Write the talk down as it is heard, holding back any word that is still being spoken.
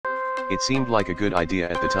It seemed like a good idea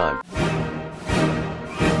at the time.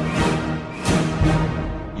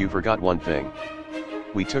 You forgot one thing.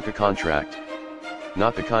 We took a contract.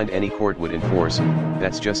 Not the kind any court would enforce,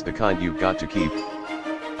 that's just the kind you've got to keep.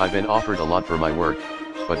 I've been offered a lot for my work,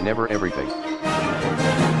 but never everything.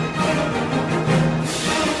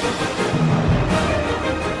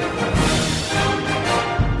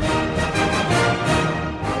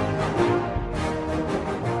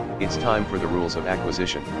 It's time for the rules of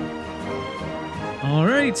acquisition. All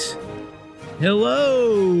right.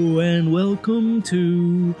 Hello and welcome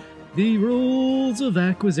to the Rules of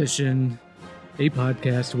Acquisition, a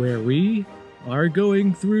podcast where we are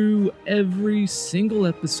going through every single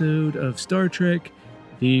episode of Star Trek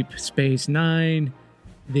Deep Space Nine,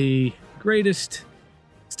 the greatest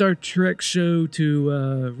Star Trek show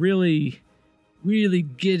to really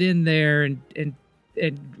get in there and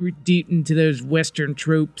deep into those Western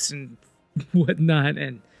tropes and whatnot,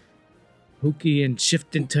 and hokey and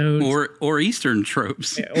shifting tones, or Eastern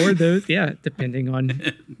tropes, or those, depending on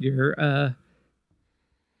your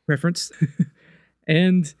preference.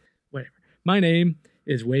 And whatever. My name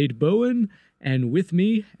is Wade Bowen, and with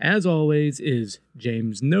me, as always, is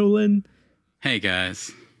James Nolan. Hey guys.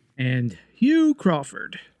 And Hugh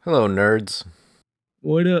Crawford. Hello, nerds.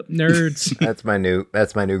 What up, nerds? That's my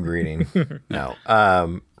new greeting. No.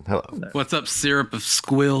 Hello. What's up, syrup of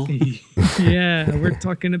squill? Yeah, we're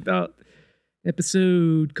talking about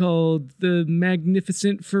episode called The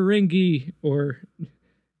Magnificent Ferengi, or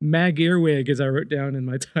Mag Earwig, as I wrote down in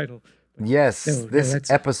my title. Yes,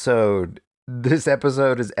 this episode is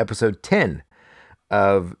episode 10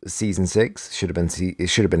 of season 6. It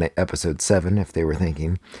should have been episode 7 if they were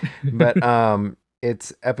thinking. But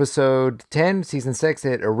it's episode 10, season 6.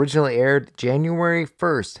 It originally aired January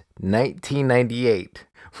 1st, 1998.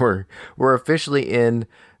 We're officially in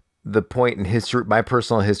the point in history, my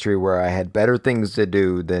personal history, where I had better things to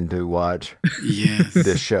do than to watch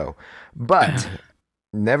this show. But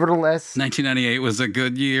nevertheless, 1998 was a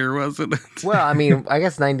good year, wasn't it? Well, I mean, I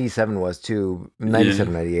guess 97 was too,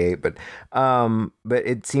 97, 98, but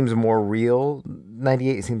it seems more real.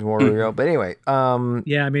 98 seems more real. But anyway,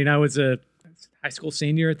 yeah, I mean, I was a high school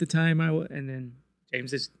senior at the time, and then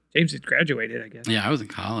James had graduated, I guess. Yeah, I was in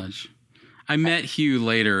college. I met Hugh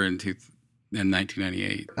later in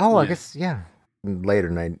 1998. Oh, I guess, later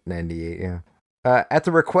 98, yeah. At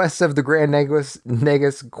the request of the Grand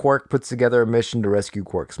Negus, Quark puts together a mission to rescue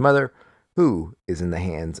Quark's mother, who is in the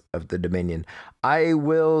hands of the Dominion. I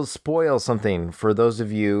will spoil something for those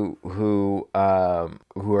of you who have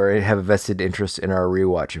a vested interest in our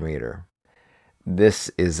rewatch meter. This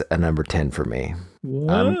is a number 10 for me.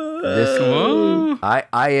 Whoa.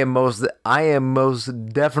 I am most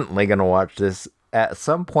definitely going to watch this at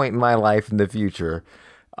some point in my life in the future.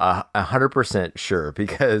 100% sure,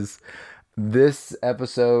 because this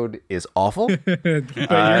episode is awful. With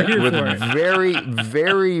very,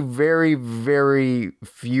 very, very, very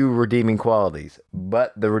few redeeming qualities.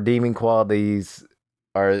 But the redeeming qualities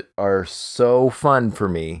are so fun for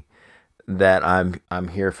me that I'm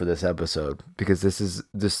here for this episode, because this is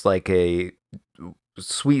just like a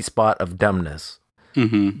sweet spot of dumbness.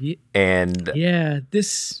 Mm-hmm. And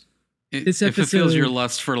this episode, it fulfills your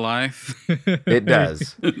lust for life. It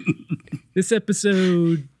does. This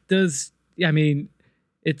episode does. I mean,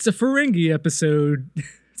 it's a Ferengi episode.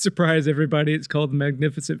 Surprise, everybody. It's called The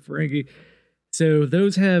Magnificent Ferengi. So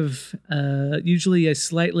those have usually a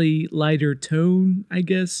slightly lighter tone, I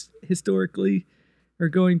guess, historically, or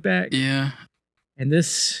going back. Yeah. And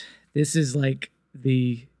this is like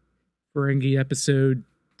the Ferengi episode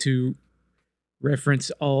to reference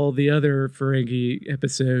all the other Ferengi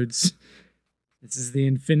episodes. This is the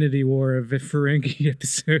Infinity War of Ferengi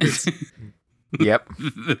episodes. Yep.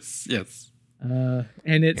 Yes.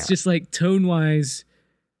 And it's just like tone-wise,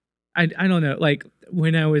 I don't know. Like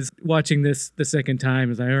when I was watching this the second time, I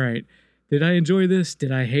was like, all right, did I enjoy this?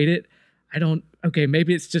 Did I hate it? Okay,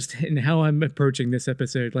 maybe it's just in how I'm approaching this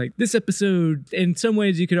episode. Like this episode, in some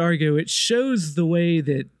ways you could argue, it shows the way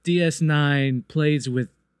that DS9 plays with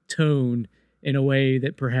tone in a way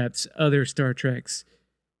that perhaps other Star Treks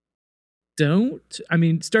don't. I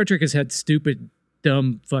mean, Star Trek has had stupid,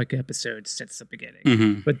 dumb fuck episodes since the beginning.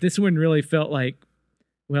 Mm-hmm. But this one really felt like,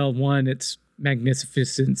 well, one, it's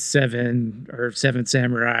Magnificent Seven or Seven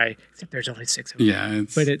Samurai, except there's only 6 of them. Yeah,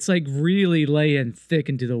 but it's like really laying thick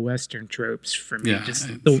into the Western tropes for me. Yeah, just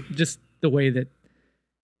the way that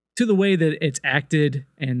it's acted,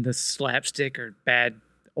 and the slapstick or bad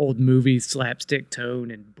old movie slapstick tone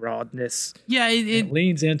and broadness. Yeah, it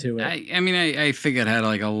leans into it. I think it had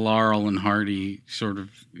like a Laurel and Hardy sort of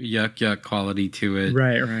yuck quality to it.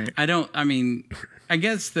 Right. I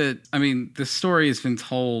guess that, the story has been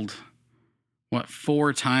told,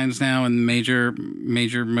 4 times now in major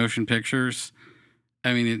motion pictures.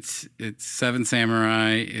 It's Seven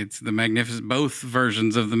Samurai, it's the Magnificent, both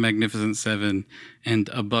versions of the Magnificent Seven, and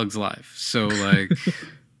A Bug's Life. So like,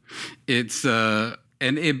 it's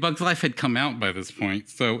Bug's Life had come out by this point,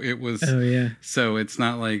 so it was. Oh yeah. So it's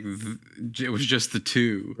not like it was just the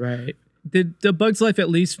 2. Right. Did the Bug's Life at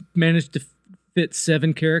least manage to fit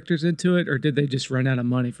 7 characters into it, or did they just run out of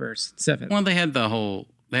money for 7? Well, they had the whole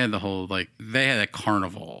like they had a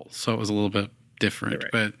carnival, so it was a little bit different,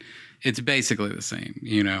 right. But it's basically the same,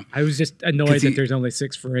 I was just annoyed that there's only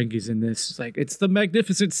 6 Ferengis in this. It's like, it's the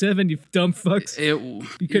Magnificent Seven, you dumb fucks.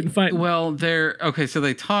 You couldn't find. Well, so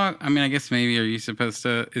they talk. I guess maybe is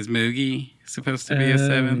Moogie supposed to be a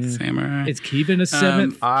 7th samurai? Is Kevin a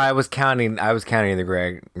 7th? I was counting the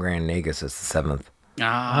Grand Nagus as the 7th.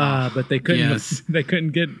 But they couldn't. Yes. They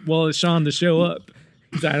couldn't get Wallace Shawn to show up.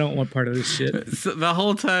 I don't want part of this shit. So the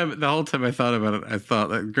whole time I thought about it, I thought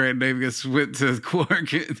that Grand Nagus went to Quark.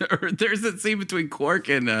 There's that scene between Quark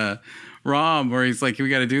and Rom where he's like, "We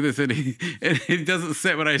got to do this," and he doesn't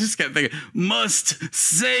say. But I just kept thinking, "Must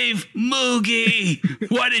save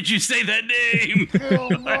Moogie." Why did you say that name?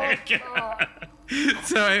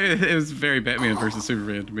 So it was very Batman versus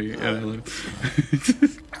Superman to me. And I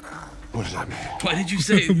love What does that mean? Why did you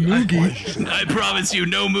say Moogie? I promise you,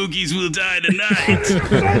 no Moogies will die tonight.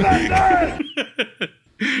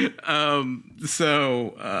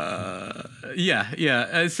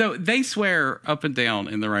 So they swear up and down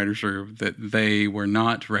in the writers' room that they were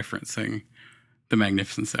not referencing the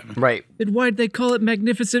Magnificent Seven. Right. Then why'd they call it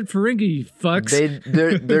Magnificent Ferengi, you fucks?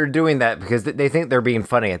 They're doing that because they think they're being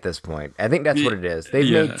funny at this point. I think that's what it is.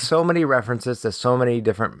 They've made so many references to so many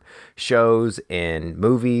different shows and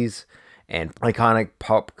movies and iconic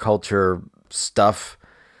pop culture stuff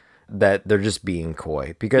that they're just being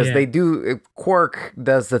coy because they do. Quark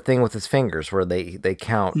does the thing with his fingers where they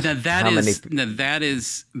count. That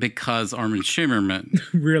is because Armin Shimmerman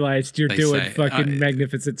realized you're doing fucking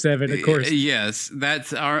Magnificent Seven. Of course, yes,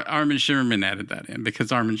 that's Armin Shimmerman added that in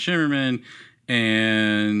because Armin Shimmerman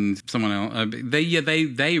and someone else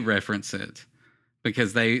they reference it.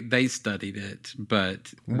 Because they studied it,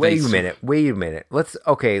 but wait a minute.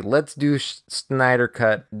 Let's do Snyder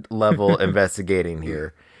Cut level investigating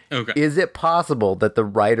here. Okay, is it possible that the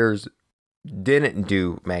writers didn't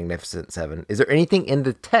do Magnificent Seven? Is there anything in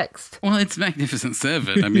the text? Well, it's Magnificent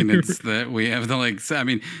Seven. It's that we have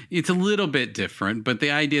it's a little bit different, but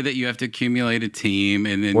the idea that you have to accumulate a team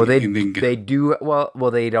and then they do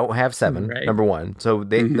they don't have 7, right. Number 1, so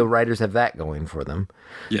the writers have that going for them.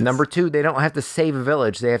 Yes. Number 2, they don't have to save a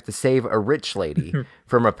village; they have to save a rich lady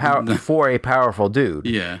from a powerful dude.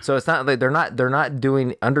 Yeah. So it's not like they're not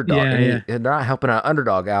doing underdog. They're not helping an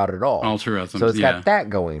underdog out at all. Altruism. So it's got that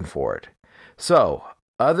going for it. So,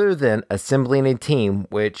 other than assembling a team,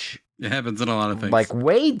 which it happens in a lot of things, like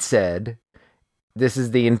Wade said, this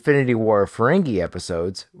is the Infinity War Ferengi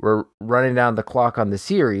episodes. We're running down the clock on the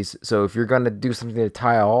series, so if you're going to do something to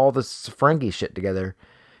tie all this Ferengi shit together,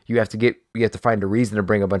 you have to find a reason to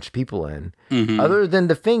bring a bunch of people in, other than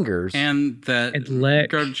the fingers and that.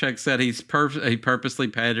 Grodchek said he purposely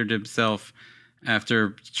patterned himself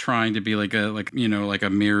after trying to be like a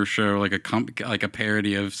mirror show, like a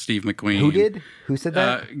parody of Steve McQueen. Who did? Who said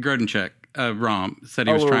that? Grodchek. Rom said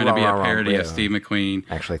he was trying to be a parody of Steve McQueen.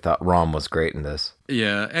 I actually thought Rom was great in this.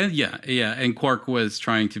 Yeah, and Quark was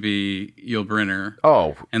trying to be Yul Brynner.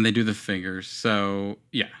 Oh, and they do the fingers. So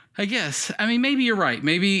yeah, I guess. Maybe you're right.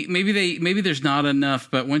 Maybe there's not enough.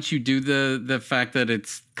 But once you do the fact that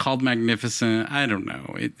it's called Magnificent, I don't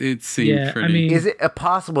know. It seemed pretty. Is it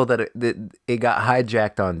possible that it got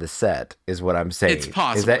hijacked on the set? Is what I'm saying. It's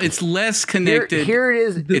possible. It's less connected. Here it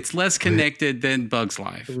is. It's less connected than Bug's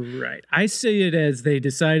Life. Right. I see it as they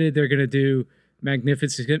decided they're going to do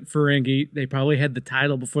Magnificent Ferengi. They probably had the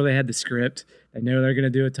title before they had the script. They know they're going to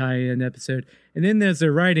do a tie-in episode. And then as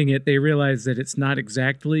they're writing it, they realize that it's not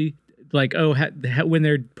exactly like, when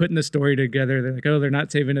they're putting the story together, they're like, they're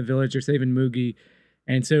not saving a village, they're saving Moogie.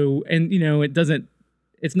 And so,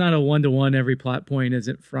 it's not a one-to-one, every plot point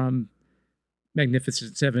isn't from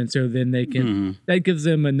Magnificent Seven. So then they can, that gives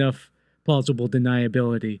them enough plausible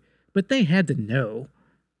deniability. But they had to know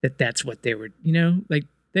that that's what they were,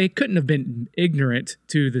 they couldn't have been ignorant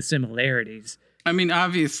to the similarities. I mean,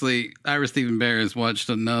 obviously, Ira Stephen Bear has watched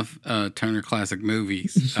enough Turner Classic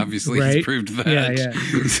movies. Obviously, right? He's proved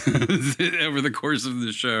that over the course of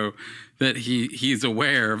the show that he's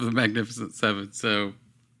aware of the Magnificent Seven. So,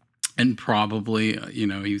 and probably,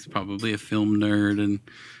 he's probably a film nerd and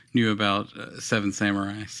knew about Seven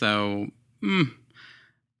Samurai. So,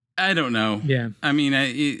 I don't know. Yeah. I mean,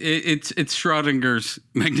 it's Schrodinger's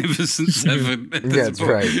Magnificent Seven. That's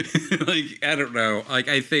point. Right. Like, I don't know. Like,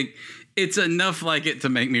 I think it's enough like it to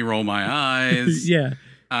make me roll my eyes. Yeah.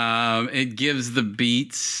 It gives the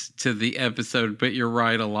beats to the episode, but you're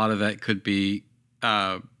right. A lot of that could be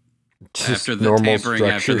after the tampering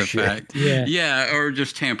after the fact. Yeah. Yeah. Or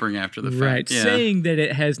just tampering after the fact. Right. Yeah. Saying that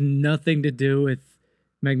it has nothing to do with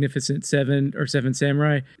Magnificent Seven or Seven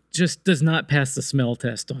Samurai just does not pass the smell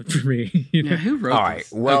test on for me. Yeah, who wrote All right.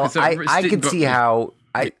 this? Well, I can see how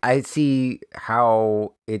I see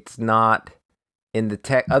how it's not in the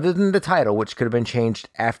tech, other than the title, which could have been changed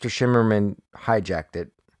after Shimmerman hijacked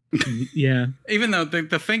it. Yeah. Even though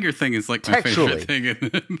the finger thing is like my favorite thing.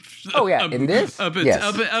 Oh yeah, in this, up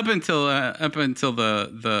until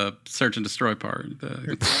the search and destroy part.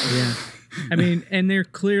 Yeah. I mean, and they're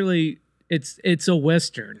clearly. It's a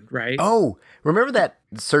Western, right? Oh, remember that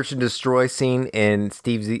search and destroy scene in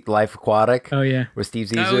Steve Life Aquatic? Oh yeah, with Steve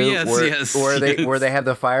Zissou. Oh yes, where they have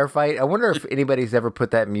the firefight. I wonder if anybody's ever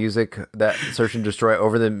put that search and destroy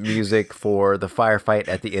over the music for the firefight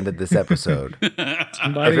at the end of this episode. If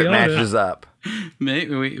it matches up,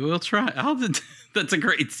 maybe we'll try. That's a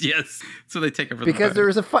great yes. So they take over because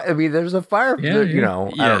there's a fire. I mean, there's a fire. Yeah, I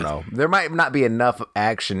don't know. There might not be enough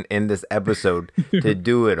action in this episode to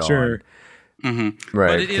do it sure. on. Mm-hmm.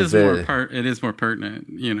 Right, but it is more pertinent,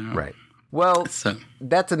 Right. Well,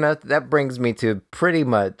 that's enough. That brings me to pretty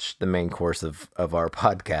much the main course of our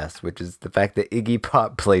podcast, which is the fact that Iggy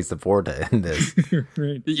Pop plays the Vorta in this.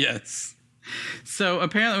 Right. Yes. So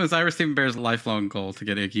apparently it was Ira Stephen Bear's lifelong goal to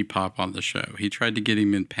get Iggy Pop on the show. He tried to get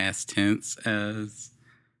him in past tense as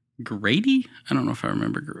Grady. I don't know if I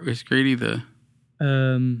remember. Was Grady the...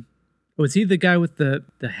 Was he the guy with the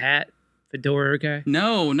hat? Fedora guy?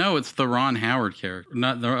 No, it's the Ron Howard character,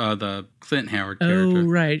 not the Clint Howard character. Oh,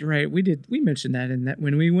 right. We mentioned that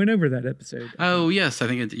when we went over that episode. Oh, yes, I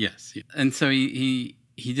think yes. And so he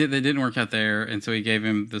did. They didn't work out there, and so he gave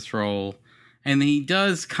him this role. And he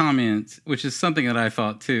does comment, which is something that I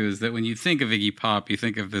thought too, is that when you think of Iggy Pop, you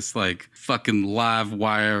think of this like fucking live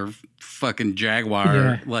wire, fucking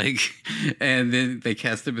Jaguar, and then they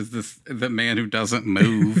cast him as the man who doesn't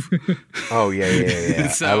move. Oh yeah.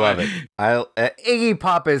 So, I love it. Iggy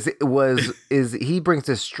Pop he brings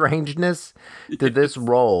a strangeness to this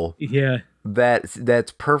role. Yeah,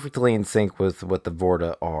 that's perfectly in sync with what the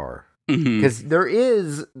Vorta are, because there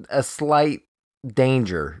is a slight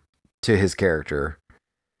danger to his character,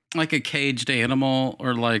 like a caged animal,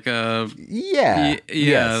 or like a like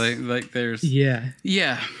there's I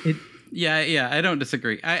don't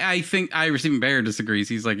disagree. I think Ira Stephen Bear disagrees.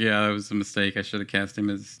 He's like, that was a mistake. I should have cast him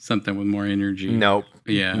as something with more energy. Nope.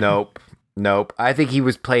 I think he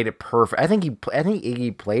played it perfect. I think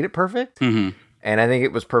Iggy played it perfect, and I think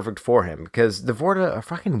it was perfect for him, because the Vorta are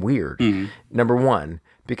fucking weird. Number one,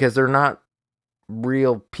 because they're not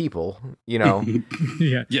real people, Yeah.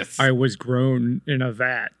 Yes. I was grown in a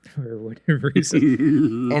vat or whatever he said.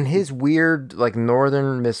 And his weird, like,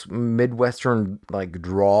 northern Midwestern, like,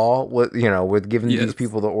 drawl, with giving these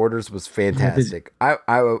people the orders was fantastic. I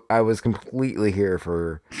was completely here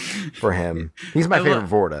for him. He's my favorite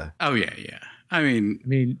Vorta. Oh yeah. I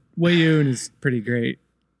mean, Wei Yun is pretty great,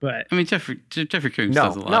 but I mean Jeffrey Combs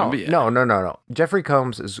does a lot. No. Jeffrey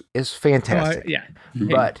Combs is fantastic.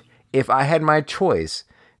 But if I had my choice,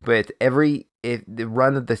 but if the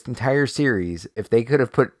run of this entire series, if they could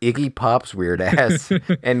have put Iggy Pop's weird ass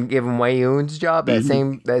and give him Wei Yun's job, that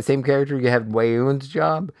same character, you have Wei Yun's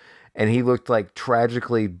job, and he looked like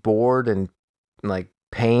tragically bored and like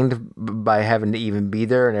pained by having to even be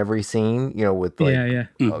there in every scene, with like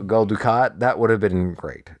Gul Dukat, that would have been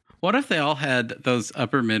great. What if they all had those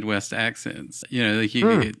upper Midwest accents? Like you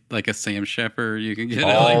could get like a Sam Shepard. You can get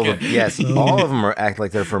all of them act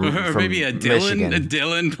like they're from maybe a Dylan. Michigan. A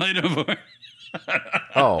Dylan played a voice.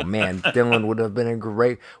 Oh man, Dylan would have been a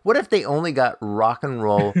great. What if they only got rock and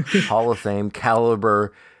roll Hall of Fame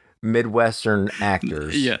caliber Midwestern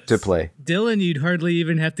actors to play? Dylan, you'd hardly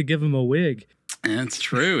even have to give him a wig. That's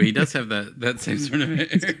true. He does have that same sort of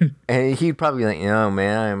hair. And he'd probably be like,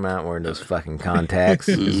 man, I'm not wearing those fucking contacts.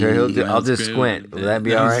 I'll just squint. Will that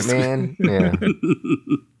be all right, man? Yeah.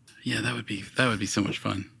 Yeah, that would be so much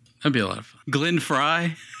fun. That'd be a lot of fun. Glenn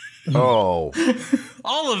Fry. Oh,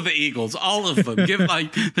 All of the Eagles, all of them. Give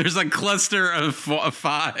like there's a cluster of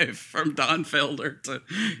 5 from Don Felder to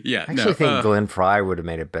I actually think Glenn Fry would have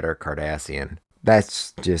made a better Cardassian.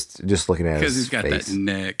 That's just looking at his because he's got face. that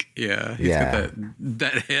neck. Yeah, he's got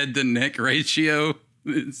that head to neck ratio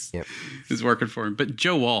is working for him. But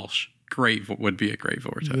Joe Walsh, would be a great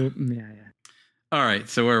Vorta. Yeah. All right,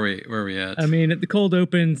 so where are we at? I mean, at the cold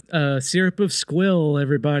open, Syrup of Squill,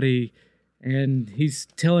 everybody. And he's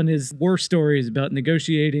telling his war stories about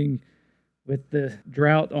negotiating with the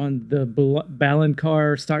drought on the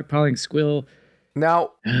Balankar, stockpiling Squill.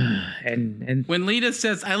 Now, and when Lita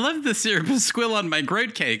says, "I love the syrup of Squill on my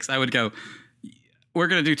groat cakes," I would go, "We're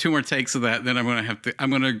gonna do 2 more takes of that. Then I'm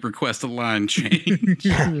gonna request a line change."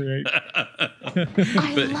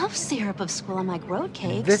 I love syrup of Squill on my groat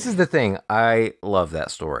cakes. this is the thing. I love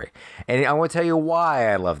that story. And I want to tell you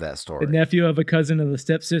why I love that story. the nephew of a cousin of the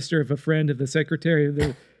stepsister of a friend of the secretary of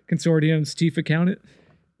the consortium's chief accountant.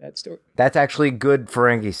 That story. That's actually good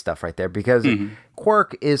Ferengi stuff right there, because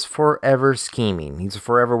Quark is forever scheming. He's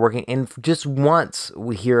forever working. And just once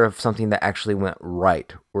we hear of something that actually went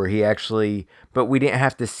right, where he actually, but we didn't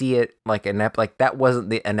have to see it like like that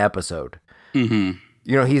wasn't an episode. Mm-hmm.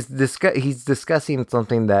 You know, he's discussing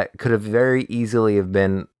something that could have very easily have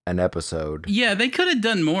been an episode. Yeah, they could have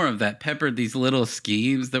done more of that. Peppered these little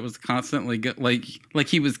schemes that was constantly like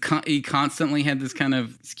he constantly had this kind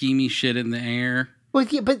of schemy shit in the air. Well,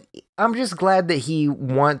 yeah, but I'm just glad that he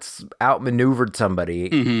once outmaneuvered somebody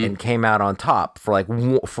and came out on top for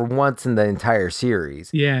once in the entire series.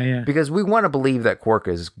 Yeah. Because we want to believe that Quark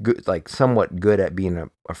is good, like somewhat good at being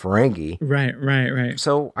a Ferengi. Right.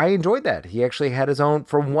 So I enjoyed that. He actually had his own.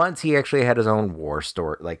 For once, he actually had his own war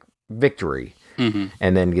story, like victory, and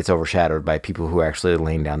then gets overshadowed by people who actually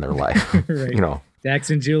laying down their life. Right. You know, Dax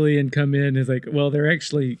and Julian come in and is like, well, they're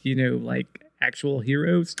actually, like actual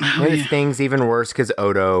heroes. and it stings even worse because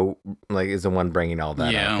Odo is the one bringing all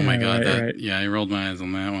that Yeah, up. oh my God. Right. Yeah, I rolled my eyes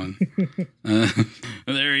on that one.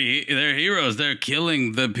 They're heroes. They're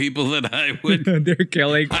killing the people that I would. They're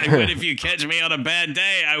killing. I would, if you catch me on a bad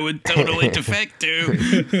day, I would totally defect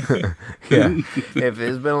to. Yeah. If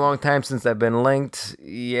it's been a long time since I've been linked,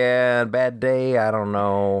 bad day, I don't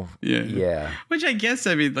know. Yeah. Which I guess,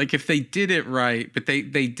 I mean, like if they did it right, but they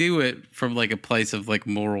do it from like a place of like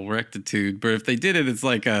moral rectitude. But if they did it, it's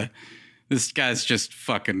like this guy's just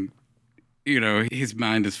fucking, his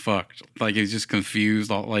mind is fucked. Like he's just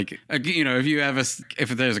confused. Like, if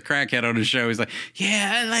there's a crackhead on the show, he's like,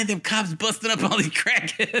 yeah, I like them cops busting up all these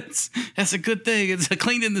crackheads. That's a good thing. It's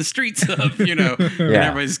cleaning the streets up, And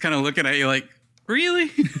everybody's kind of looking at you like,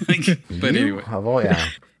 really? But anyway. Yeah.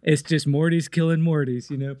 It's just Morty's killing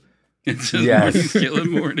Morty's, It's just Morty's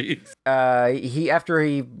killing Morty's.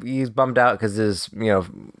 He's bummed out because his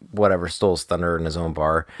stole his thunder in his own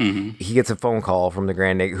bar. He gets a phone call from the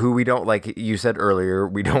Grand Egg, who we don't, like you said earlier,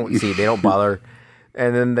 we don't see. They don't bother.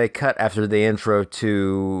 And then they cut after the intro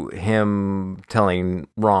to him telling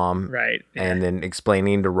Rom, right, and then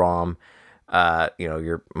explaining to Rom,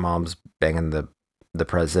 your mom's banging the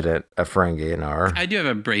president of Ferengi and our. I do have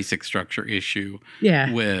a basic structure issue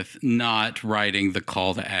with not writing the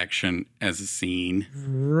call to action as a scene.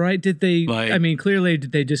 Right. Did they, clearly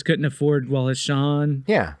they just couldn't afford Wallace Shawn.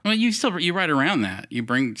 Yeah. Well, you write around that. You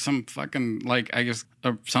bring some fucking,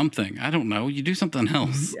 something. I don't know. You do something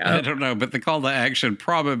else. Yeah. I don't know. But the call to action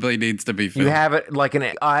probably needs to be filmed. You have it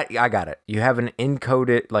I got it. You have an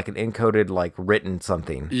encoded, written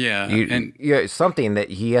something. Yeah. Something that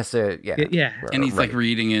he has to, Yeah. And he's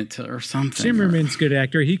reading it or something. Zimmerman's a good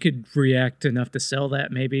actor. He could react enough to sell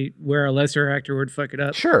that, maybe, where a lesser actor would fuck it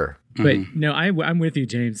up. Sure. But no, I'm with you,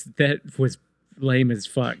 James. That was lame as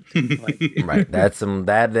fuck. Right.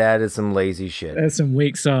 That is some lazy shit. That's some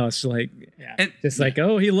weak sauce.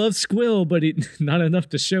 He loves Squill, but not enough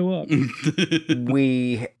to show up.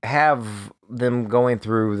 We have them going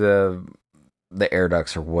through the air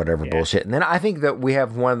ducts or whatever bullshit. And then I think that we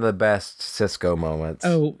have one of the best Cisco moments.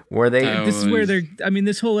 Oh. Where they... this is where they're... I mean,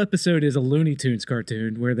 this whole episode is a Looney Tunes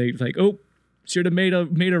cartoon where they should have made a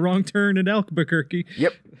wrong turn in Albuquerque.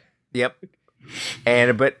 Yep.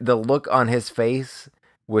 But the look on his face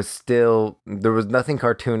was still... There was nothing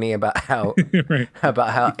cartoony about how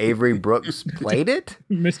about how Avery Brooks played it.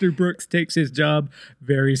 Mr. Brooks takes his job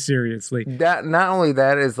very seriously. That not only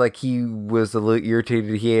that is he was a little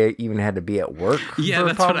irritated he even had to be at work. Yeah,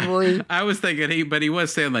 that's probably. What I was thinking. He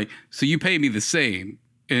was saying so you pay me the same.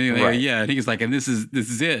 And yeah, and he's like, and this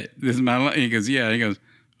is it. This is my life. He goes, yeah. And he goes,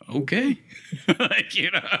 okay. But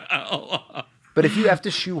if you have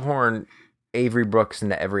to shoehorn Avery Brooks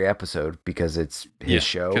into every episode because it's his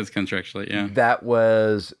show. Because contractually, that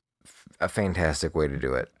was a fantastic way to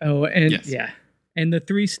do it. Oh, and Yes. yeah. And the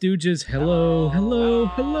Three Stooges, hello, hello,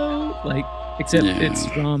 hello. Like, except it's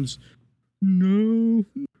Rom's, no,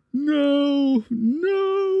 no,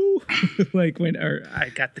 no. Like when, or I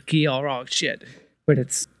got the key all wrong, shit. But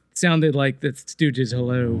it sounded like the Stooges,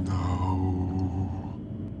 hello.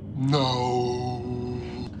 No.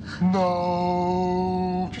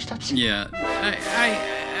 Just stop singing. Yeah,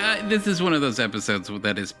 I this is one of those episodes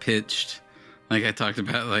that is pitched, like I talked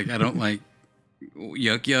about. Like I don't like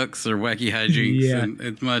yuck yucks or wacky hijinks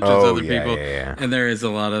as much as other people, and there is a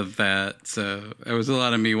lot of that. So there was a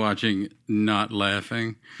lot of me watching, not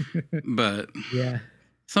laughing, but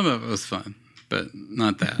some of it was fun, but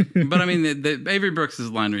not that. But I mean, the Avery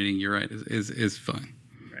Brooks's line reading, you're right, is fun.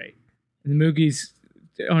 Right, and the Moogie's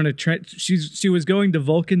on a she was going to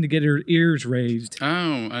Vulcan to get her ears raised.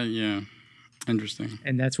 Oh, yeah. Interesting.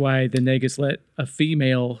 And that's why the Negus let a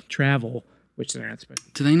female travel, which they're not supposed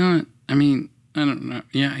to. Do they not? I mean, I don't know.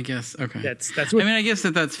 Yeah, I guess. Okay. That's what. I mean, I guess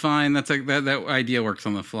that's fine. That's like that idea works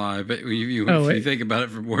on the fly. But if you think about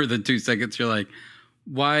it for more than 2 seconds, you're like,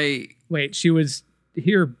 why? Wait, she was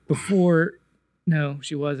here before. No,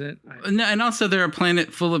 she wasn't. No, and also they're a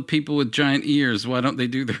planet full of people with giant ears. Why don't they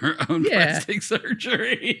do their own plastic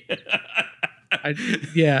surgery? I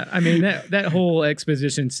mean that whole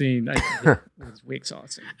exposition scene was way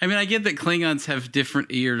exhausting. I mean, I get that Klingons have different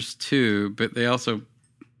ears too, but they also,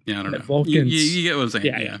 I don't know. Vulcans, you get what I'm saying?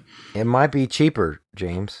 Yeah. It might be cheaper,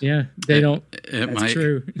 James. Yeah, they don't. It that's might.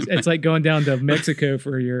 True. It's like going down to Mexico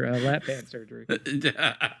for your lap band surgery.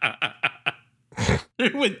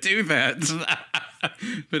 Who would do that?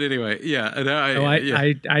 But anyway,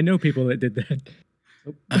 yeah. I know people that did that.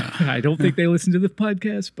 I don't think they listen to the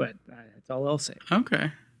podcast, but that's all I'll say.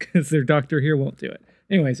 Okay. Because their doctor here won't do it.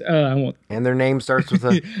 Anyways, I won't. And their name starts with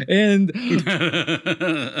a. And.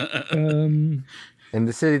 And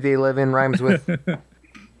the city they live in rhymes with.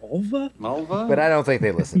 Malva? But I don't think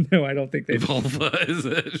they listen. No, I don't think they do. Malva is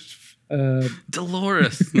it?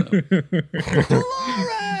 Dolores. No. Dolores!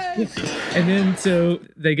 And then so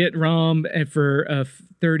they get Rom and for a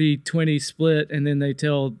 30-20 split, and then they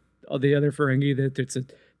tell the other Ferengi that it's a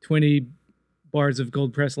 20 bars of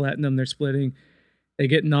gold pressed latinum they're splitting. They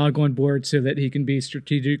get Nog on board so that he can be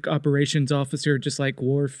strategic operations officer, just like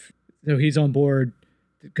Worf. So he's on board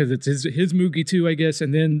because it's his Moogie too, I guess.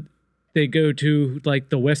 And then they go to like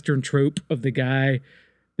the Western trope of the guy,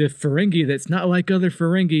 the Ferengi that's not like other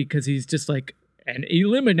Ferengi because he's just like an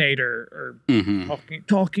eliminator or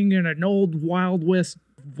talking in an old Wild West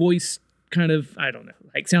voice, kind of, I don't know,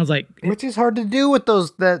 like sounds like, which is hard to do with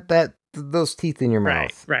those those teeth in your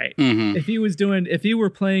mouth. Right. If he were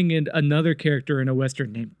playing in another character in a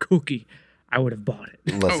Western named Cookie, I would have bought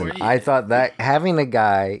it. Listen, I thought that having a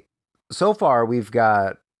guy, so far we've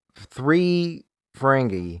got 3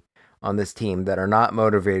 Ferengi on this team that are not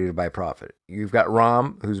motivated by profit. You've got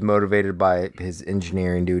Rom, who's motivated by his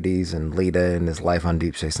engineering duties, and Lita and his life on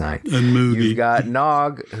Deep Space Nine. And Moogie. You've got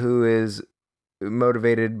Nog, who is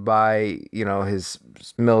motivated by, his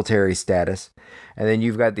military status. And then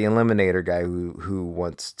you've got the Eliminator guy who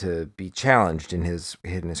wants to be challenged in his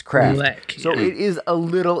craft. So it is a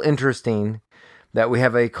little interesting that we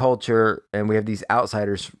have a culture and we have these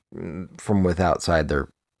outsiders from outside their.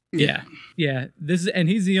 Yeah.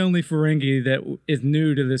 He's the only Ferengi that is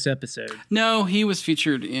new to this episode. No, he was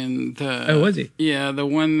featured in the. Oh, was he? Yeah, the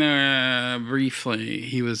one briefly.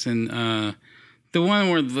 He was in the one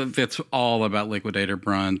where that's all about Liquidator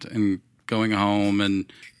Brunt and going home,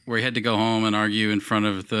 and where he had to go home and argue in front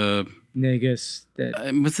of the Negus.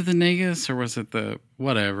 Was it the Negus or was it the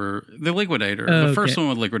whatever? The Liquidator. The first one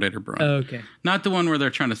with Liquidator Brunt. Okay. Not the one where they're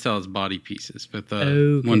trying to sell his body pieces, but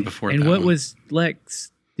the one before that. And what was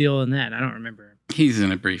Lex deal in that? I don't remember. He's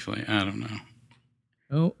in it briefly. I don't know.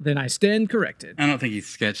 Oh, then I stand corrected. I don't think he's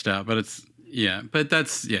sketched out, but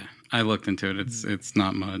I looked into it. It's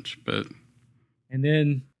not much, but. And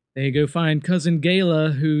then they go find Cousin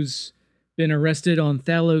Gala, who's been arrested on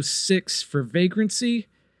Thalos 6 for vagrancy.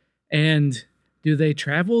 And do they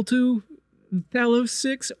travel to Thalos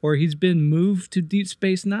 6, or he's been moved to Deep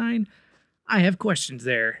Space Nine? I have questions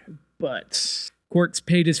there, but Quark's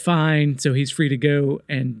paid his fine, so he's free to go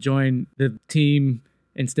and join the team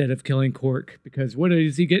instead of killing Quark, because what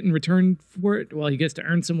does he get in return for it? Well, he gets to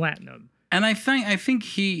earn some latinum. And I think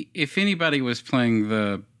he, if anybody was playing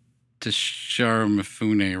the Tashara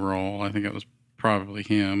Mifune role, I think it was probably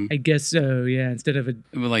him. I guess so, yeah. Instead of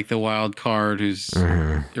like the wild card who's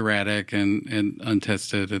erratic and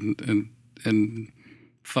untested and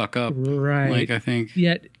fuck up. Right. Like, I think.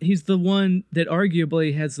 Yet he's the one that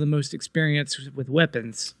arguably has the most experience with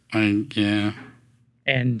weapons. Yeah.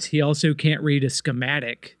 And he also can't read a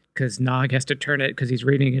schematic because Nog has to turn it because he's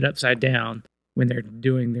reading it upside down when they're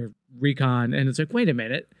doing their recon. And it's like, wait a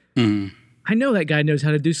minute. I know that guy knows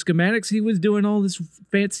how to do schematics. He was doing all this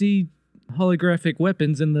fancy holographic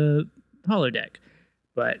weapons in the holodeck.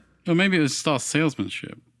 But well, maybe it was still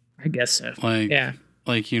salesmanship. I guess so.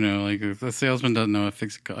 Like, you know, like if a salesman doesn't know how to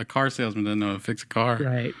fix a car salesman doesn't know how to fix a car.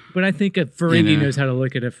 Right. But I think if Ferengi knows how to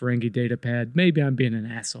look at a Ferengi data pad, maybe I'm being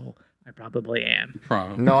an asshole. I probably am.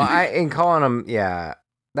 Probably. No, in calling him, yeah,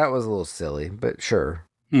 that was a little silly, but sure.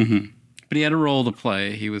 But he had a role to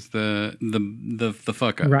play. He was the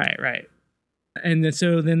fuck up. Right. And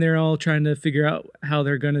so then they're all trying to figure out how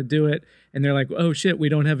they're going to do it. And they're like, oh, shit, we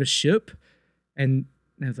don't have a ship. And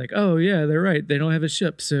it's like, oh, yeah, they're right. They don't have a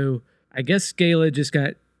ship. So I guess Scala just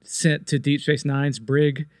got sent to Deep Space Nine's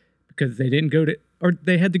brig because they didn't go to, or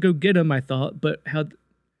they had to go get him, I thought. But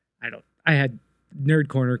I had nerd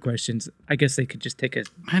corner questions. I guess they could just take a.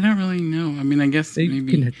 I don't really know. I mean, I guess they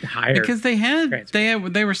maybe can hire because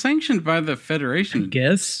they were sanctioned by the Federation. I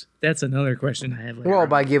guess that's another question I have. Well,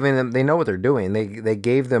 by giving them, they know what they're doing. They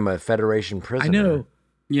gave them a Federation prisoner. I know.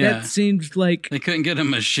 Yeah, that seems like they couldn't get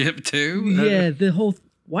him a ship too. Yeah, the whole.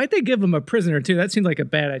 Why'd they give him a prisoner too? That seemed like a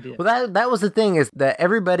bad idea. Well, that was the thing is that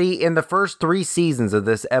everybody in the first 3 seasons of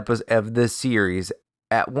this series,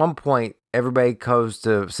 at one point, everybody goes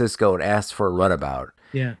to Cisco and asks for a runabout.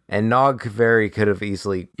 Yeah. And Nog could have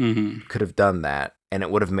easily could have done that, and it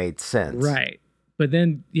would have made sense. Right. But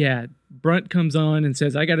then, Brunt comes on and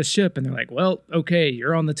says, I got a ship. And they're like, well, okay,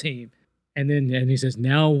 you're on the team. And he says,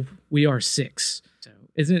 now we are 6. So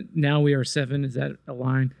isn't now we are 7? Is that a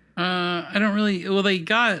line? I don't really. Well, they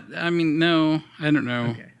got. I mean, no, I don't know.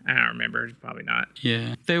 Okay. I don't remember. Probably not.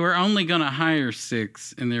 Yeah. They were only going to hire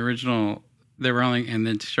 6 in the original. They were only, and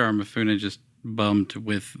then Tashara Mifune just bummed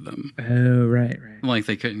with them. Oh, right. Like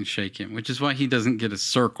they couldn't shake him, which is why he doesn't get a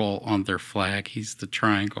circle on their flag. He's the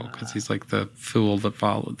triangle because he's like the fool that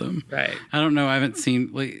followed them. Right. I don't know. I haven't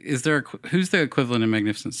seen. Like, is there? Who's the equivalent of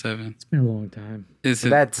Magnificent Seven? It's been a long time. Is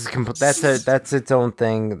it? That's its own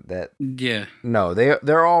thing. That No,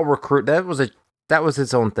 they're all recruit. That was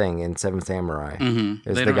its own thing in Seven Samurai.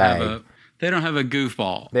 Is the guy? They don't have a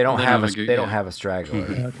goofball. They don't have a straggler.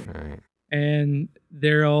 Okay. Right. And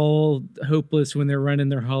they're all hopeless when they're running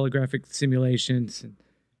their holographic simulations. And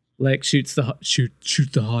Lex shoots the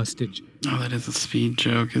hostage. Oh, that is a Speed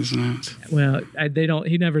joke, isn't it? Well, they don't.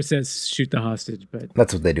 He never says shoot the hostage, but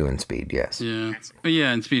that's what they do in Speed. Yes. Yeah. But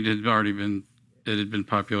yeah, and Speed had already been. It had been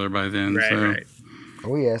popular by then. Right.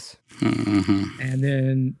 Oh yes. And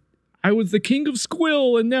then I was the king of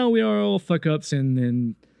Squill, and now we are all fuck ups. And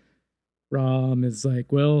then Rom is like,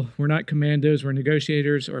 well, we're not commandos, we're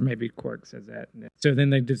negotiators, or maybe Quark says that. So then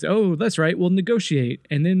they just, oh, that's right, we'll negotiate.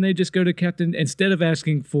 And then they just go to Captain, instead of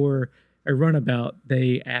asking for a runabout,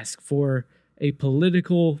 they ask for a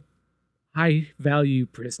political high-value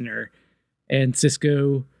prisoner. And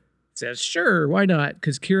Cisco says, sure, why not?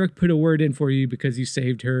 Because Kira put a word in for you because you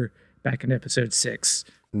saved her back in episode 6.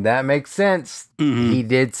 That makes sense. He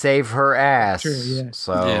did save her ass. True, yeah.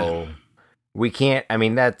 So... We can't. I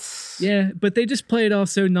mean, that's but they just play it off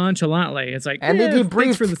so nonchalantly. It's like, and they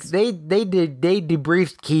debriefed. They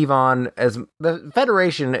debriefed Kevon as the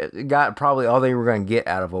Federation got probably all they were going to get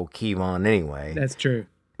out of old Kevon anyway. That's true.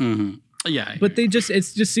 Yeah, but it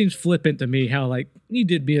just seems flippant to me. How like you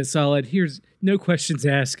did me a solid. Here's no questions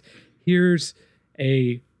asked. Here's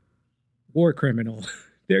a war criminal.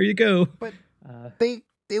 There you go. But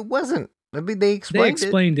it wasn't. I mean, they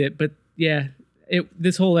explained it, but yeah.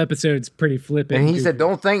 This whole episode's pretty flippant. And he said,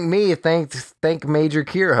 don't thank me, thank Major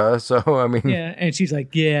Kira. So, I mean. Yeah, and she's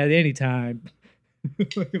like, yeah, anytime.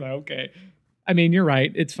 Like, okay. I mean, you're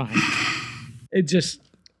right. It's fine. It just,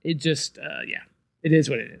 it is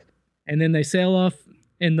what it is. And then they sail off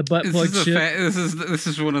in the butt plug ship. This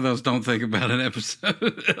is one of those don't think about it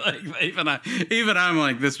episodes. Like even I'm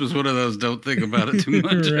like, this was one of those don't think about it too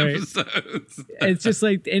much episodes. It's just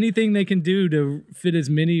like anything they can do to fit as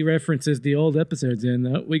many references the old episodes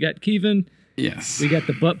in. We got Kevin. Yes. We got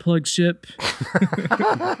the butt plug ship.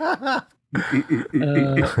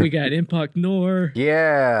 We got Impact Nor.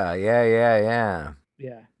 Yeah.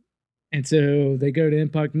 Yeah. And so they go to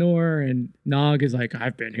Impact Nor, and Nog is like,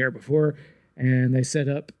 I've been here before. And they set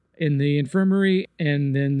up in the infirmary,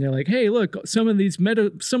 and then they're like, hey, look, some of this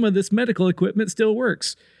medical equipment still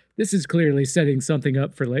works. This is clearly setting something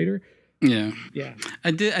up for later. Yeah. Yeah.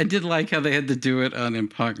 I did like how they had to do it on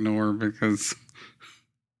Impact Nor because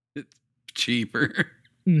it's cheaper.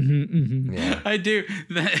 Yeah. I do.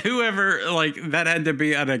 Whoever, like, that had to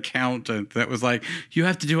be an accountant that was like, you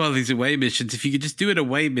have to do all these away missions. If you could just do an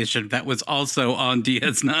away mission that was also on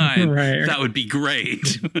DS9, Right. that would be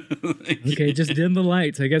great. Okay, just dim the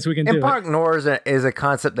lights. I guess we can do Park it. Noir is a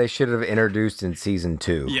concept they should have introduced in season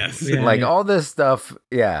 2. Yes. Yeah. Like all this stuff,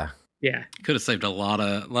 yeah. Yeah. Could have saved a lot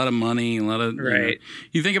of money, a lot of Right.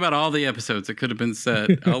 You think about all the episodes that could have been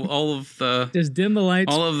set, all of the Just dim the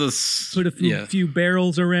lights, all of the put a few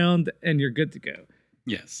barrels around, and you're good to go.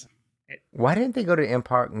 Yes. Why didn't they go to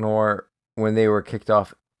Park Noir when they were kicked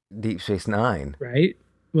off Deep Space Nine? Right?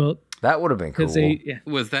 Well, That would have been cool. because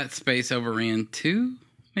Was that space overran too?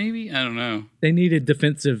 Maybe, I don't know. they needed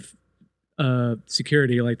defensive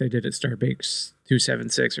security like they did at Starbase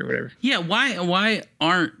 276 or whatever. Yeah, why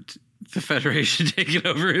aren't the Federation taking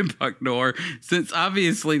over Impact Noir? Since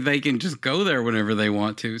obviously they can just go there whenever they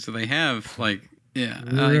want to, so they have like I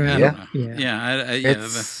don't know.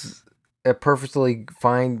 It's a perfectly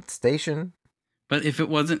fine station. But if it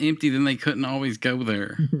wasn't empty, then they couldn't always go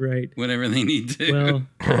there Right. whenever they need to. Well,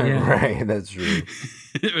 yeah. Right, that's true.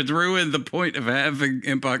 It would ruin the point of having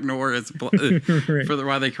Impact Noir as Right. for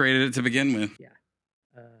why they created it to begin with.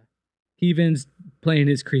 Keevan's playing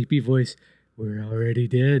his creepy voice. We're already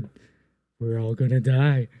dead. We're all gonna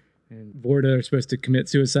die. And Vorta are supposed to commit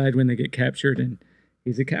suicide when they get captured, and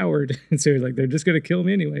he's a coward. And so he's like, they're just gonna kill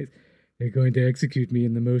me anyways. They're going to execute me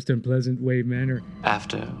in the most unpleasant manner.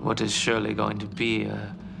 After what is surely going to be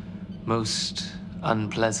a most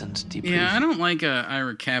unpleasant debrief. Yeah, I don't like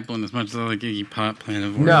Ira Kaplan as much as I like Iggy Pop playing a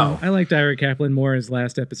voice. No. I liked Ira Kaplan more his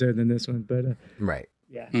last episode than this one, but Right.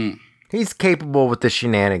 yeah. He's capable with the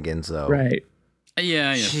shenanigans, though. Right.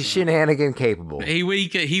 Yeah. Shenanigan capable. He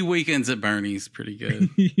weekends at Bernie's pretty good.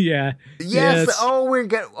 Yeah. Yes.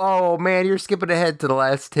 Oh man, you're skipping ahead to the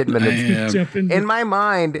last 10 minutes. Jumping. In my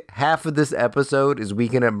mind, half of this episode is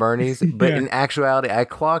Weekend at Bernie's, but Yeah. in actuality, I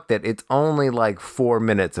clocked that it's only like 4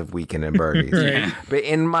 minutes of Weekend at Bernie's. Yeah. But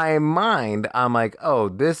in my mind, I'm like, oh,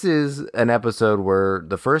 this is an episode where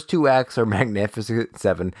the first 2 acts are Magnificent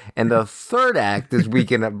Seven, and the third act is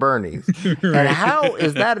Weekend at Bernie's. And how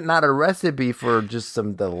is that not a recipe for just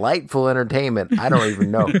some delightful entertainment? I don't even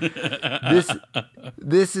know.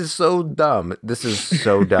 This is so dumb. This is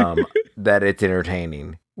so dumb that it's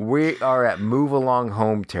entertaining. We are at move along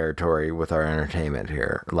home territory with our entertainment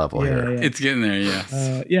level here. It's getting there,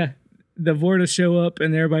 yes. Yeah. The Vorta show up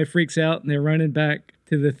and everybody freaks out and they're running back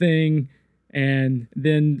to the thing. And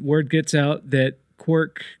then word gets out that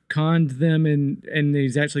Quark conned them and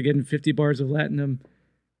he's actually getting 50 bars of latinum.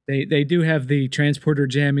 They do have the transporter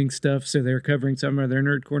jamming stuff, so they're covering some of their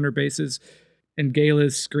nerd corner bases. And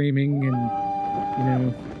Gala's screaming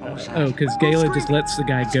and, because Gala just lets the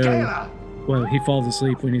guy go. Well, he falls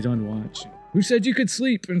asleep when he's on watch. Who said you could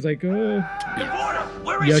sleep? And it's like, oh.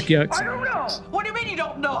 Yuck. I don't know. What do you mean you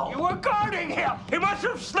don't know? You were guarding him. He must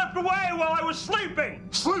have slipped away while I was sleeping.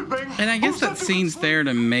 Sleeping? And I guess that scene's there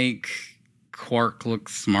to make Quark look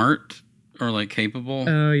smart or like capable.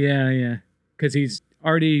 Oh, yeah. Because he's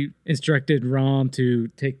already instructed Rom to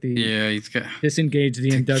take he's got disengage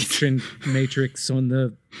the induction matrix on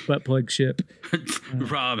the butt plug ship.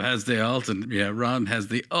 Rob has the Rob has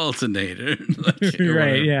the alternator.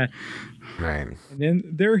 Right, yeah. Right. And then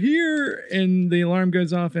they're here, and the alarm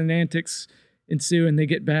goes off, and antics ensue, and they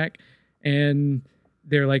get back, and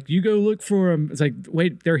they're like, "You go look for them." It's like,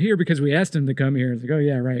 wait, they're here because we asked them to come here. It's like, oh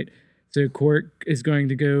yeah, right. So Quark is going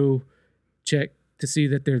to go check to see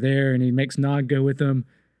that they're there, and he makes Nog go with them,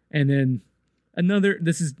 and then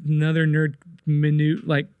this is another nerd minute,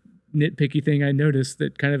 like nitpicky thing I noticed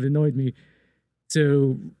that kind of annoyed me.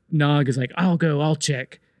 So Nog is like, I'll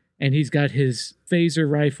check. And he's got his phaser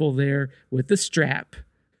rifle there with the strap.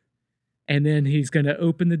 And then he's going to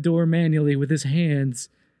open the door manually with his hands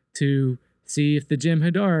to see if the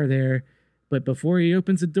Jem'Hadar are there. But before he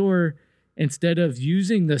opens the door, instead of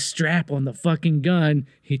using the strap on the fucking gun,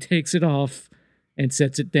 he takes it off and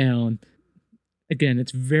sets it down. Again,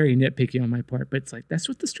 it's very nitpicky on my part, but it's like, that's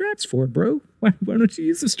what the strap's for, bro. Why don't you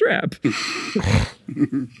use the strap?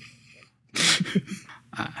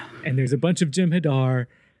 And there's a bunch of Jem'Hadar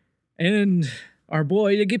and our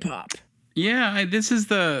boy Iggy Pop. Yeah, this is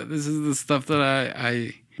the stuff that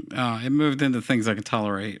I it moved into things I could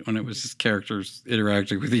tolerate when it was just characters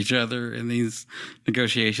interacting with each other in these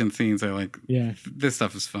negotiation scenes. I like, this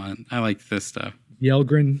stuff is fun. I like this stuff.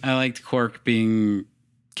 Yelgren. I liked Quark being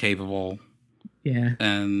capable. Yeah.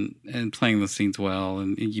 And playing the scenes well,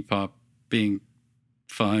 and Iggy Pop being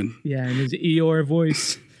fun. Yeah, and his Eeyore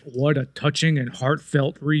voice. What a touching and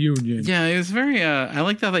heartfelt reunion. Yeah, it was very I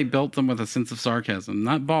liked how they built them with a sense of sarcasm.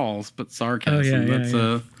 Not balls, but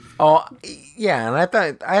sarcasm. Oh, yeah, and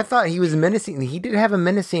I thought he was menacing. He did have a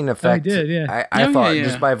menacing effect. Oh, he did, yeah. I thought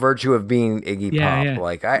just by virtue of being Iggy Pop. Yeah.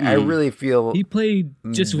 Like I really feel he played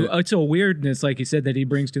just it's a weirdness, like you said, that he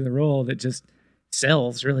brings to the role that just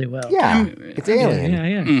sells really well. Yeah, it's alien.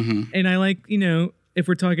 Yeah. Mm-hmm. And I like, if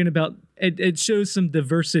we're talking about it shows some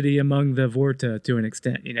diversity among the Vorta to an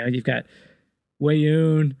extent. You've got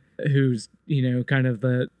Weyoun, who's kind of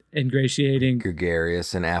the ingratiating,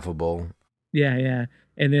 gregarious and affable. Yeah.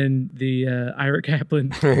 And then the Ira Kaplan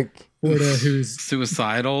Vorta, who's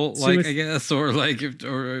suicidal, I guess, or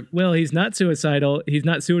well, he's not suicidal. He's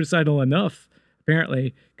not suicidal enough,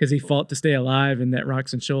 apparently, because he fought to stay alive in that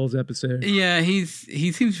Rocks and Shoals episode. Yeah, he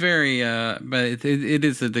seems very, but it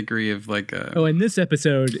is a degree of like a. Oh, in this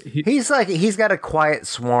episode, he's got a quiet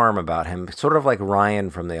swarm about him, sort of like Ryan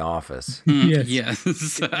from The Office. Yes.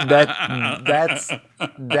 That's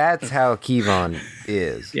how Kevon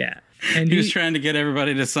is. Yeah. And he was trying to get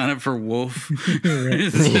everybody to sign up for Wolf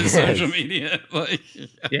his social media.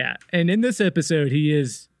 Yeah. And in this episode, he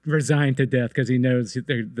is resigned to death because he knows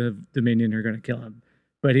the Dominion are going to kill him.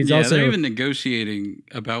 But he's also they're even negotiating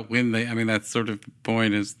about when that's sort of the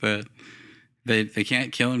point, is that they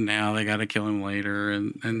can't kill him now. They got to kill him later.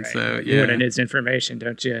 And right. So, yeah. You want his information,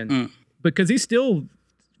 don't you? And because he's still,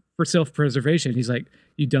 for self-preservation, he's like,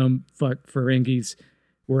 you dumb fuck Ferengis,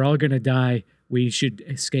 we're all going to die. We should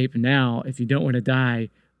escape now. If you don't want to die,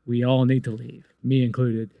 we all need to leave, me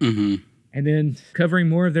included. Mm-hmm. And then covering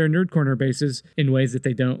more of their Nerd Corner bases in ways that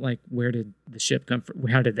they don't, like, where did the ship come from?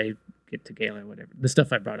 How did they get to Galen? Whatever. The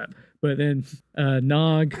stuff I brought up. But then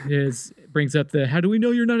Nog brings up how do we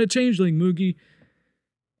know you're not a changeling, Moogie?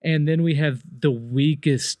 And then we have the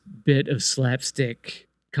weakest bit of slapstick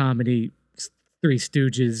comedy, Three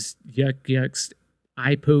Stooges, Yucks,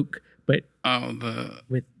 eye poke. But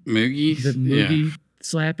with Moogie, the Moogie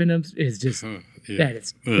slapping him is just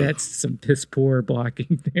that's some piss poor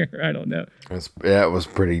blocking there. I don't know. That was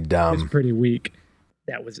pretty dumb. It's pretty weak.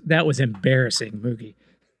 That was embarrassing, Moogie.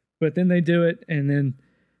 But then they do it, and then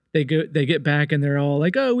they get back, and they're all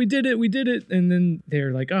like, "Oh, we did it!" And then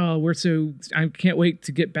they're like, "Oh, I can't wait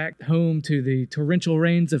to get back home to the torrential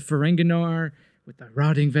rains of Ferenginar with the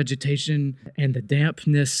rotting vegetation and the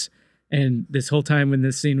dampness." And this whole time when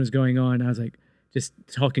this scene was going on, I was like, just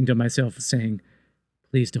talking to myself, saying,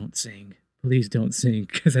 "Please don't sing,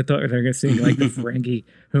 because I thought they were going to sing like the Ferengi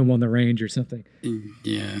Home on the Range or something."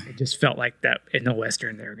 Yeah, it just felt like that in the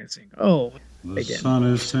Western they were going to sing. Oh, the sun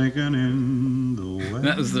is sinking in the west.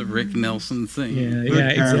 That was the Rick Nelson thing. Yeah,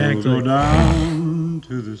 exactly. Go down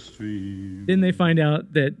to the stream. Then they find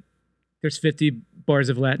out that there's 50 bars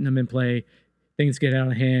of Latinum in play. Things get out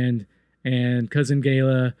of hand, and Cousin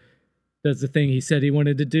Gala does the thing he said he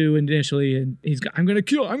wanted to do initially, and I'm gonna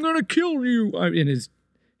kill you in his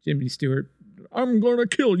Jimmy Stewart, "I'm gonna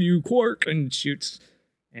kill you, Quark," and shoots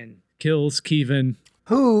and kills Kevon,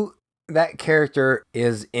 who that character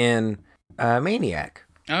is in Maniac.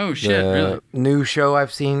 Oh shit, really? New show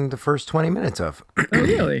I've seen the first 20 minutes of. Oh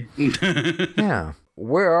really? Yeah.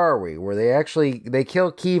 Where are we? Where they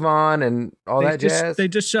killed Kevon and all that jazz? They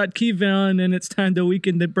just shot Kevon, and it's time to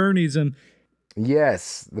weaken the Bernies.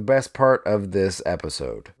 Yes, the best part of this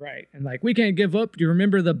episode. Right. And like, we can't give up. You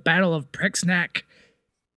remember the Battle of Prexnac?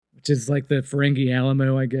 Which is like the Ferengi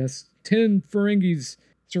Alamo, I guess. 10 Ferengis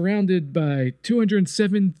surrounded by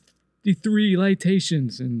 273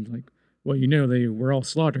 Litations. And like, well, they were all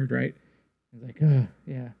slaughtered, right? Like, oh,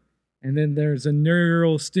 yeah. And then there's a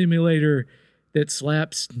neural stimulator that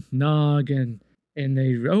slaps Nog, and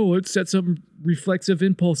it sets up reflexive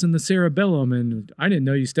impulse in the cerebellum. And I didn't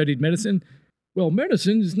know you studied medicine. Well,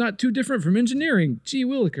 medicine is not too different from engineering. Gee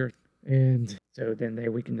williker. And so then they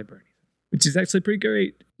weaken the Bernie, which is actually pretty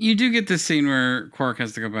great. You do get this scene where Quark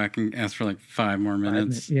has to go back and ask for like 5 more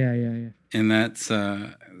minutes. Yeah. And that's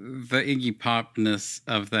the Iggy Popness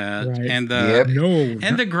of that. Right. And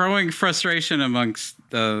the growing frustration amongst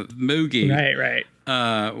Moogie. Right.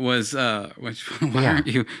 Why aren't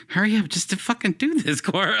you? Hurry up, just to fucking do this,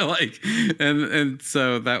 Quark. Like, and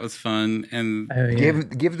so that was fun. And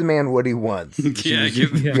give the man what he wants.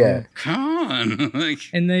 Yeah. Come on. Like,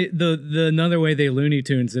 and the another way they Looney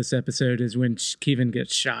Tunes this episode is when Kevon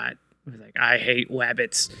gets shot. It was like, I hate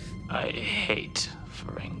wabbits. I hate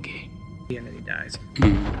Ferengi. And then he dies.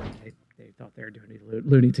 They thought they were doing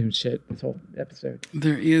Looney Tunes shit this whole episode.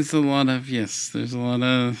 There is a lot of there's a lot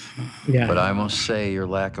of But I must say your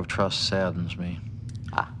lack of trust saddens me.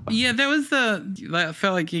 Yeah, that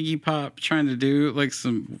felt like Iggy Pop trying to do like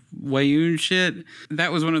some Weyoun shit.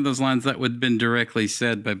 That was one of those lines that would have been directly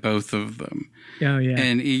said by both of them. Oh yeah.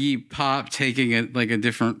 And Iggy Pop taking it like a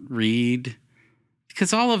different read.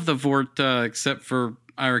 Because all of the Vorta, except for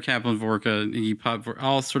Ira Kaplan, Vorka, and Iggy Pop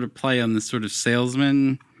all sort of play on this sort of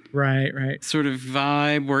salesman right sort of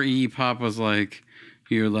vibe where Iggy Pop was like,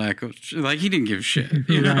 your lack of like he didn't give a shit,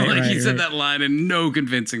 you know, he said that line in no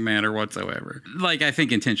convincing manner whatsoever, like I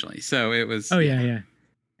think intentionally. So it was yeah.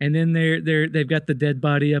 And then they've got the dead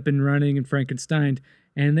body up and running in Frankenstein,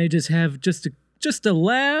 and they just have just a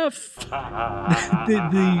laugh,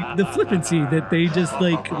 the flippancy that they just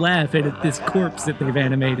like laugh at this corpse that they've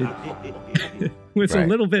animated. Was a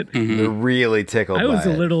little bit They're really tickled. I was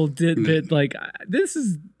by a little bit like,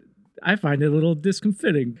 I find it a little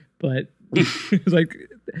discomforting, but like,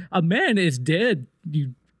 a man is dead,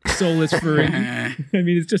 you soulless Ferengi. I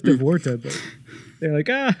mean, it's just a Vorta, but they're like,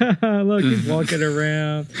 look, he's walking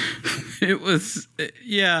around. It was,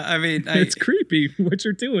 yeah, I mean, it's creepy what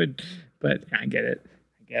you're doing, but I get it,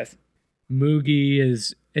 I guess. Moogie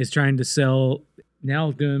is trying to sell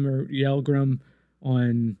Yelgrum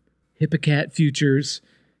on Hippocat futures,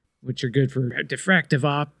 which are good for diffractive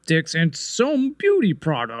optics and some beauty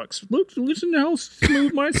products. Listen to how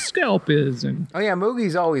smooth my scalp is. And oh yeah,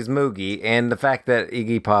 Moogie's always Moogie, and the fact that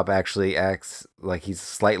Iggy Pop actually acts like he's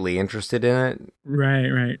slightly interested in it.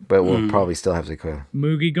 Right. But we'll probably still have to go.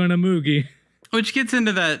 Moogie gonna Moogie. Which gets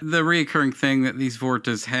into the reoccurring thing that these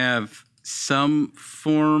Vortas have some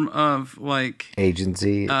form of like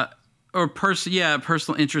agency. Or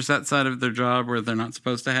personal interest outside of their job where they're not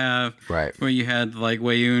supposed to have. Right. Where you had like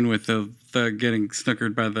Wei-Yun with the getting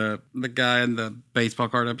snookered by the guy in the baseball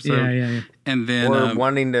card episode. Yeah. And then or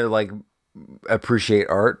wanting to like appreciate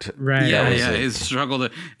art. Right. Yeah. His struggle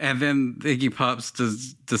to, and then Iggy Pop's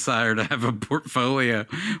desire to have a portfolio.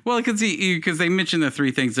 Well, because they mentioned the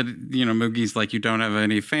three things that, you know, Moogie's like, you don't have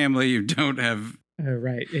any family, you don't have.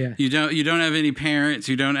 Right, yeah. You don't have any parents.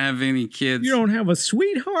 You don't have any kids. You don't have a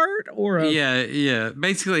sweetheart or a... Yeah.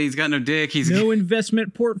 Basically, he's got no dick. He's no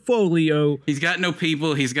investment portfolio. He's got no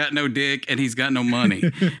people. He's got no dick, and he's got no money.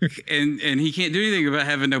 and he can't do anything about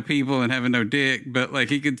having no people and having no dick. But like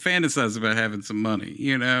he could fantasize about having some money,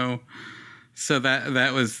 you know. So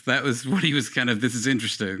that was what he was kind of. This is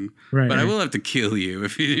interesting, right? But I will have to kill you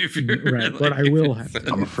if you're right. Like, but I will have.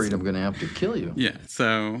 I'm afraid I'm going to have to kill you. Yeah.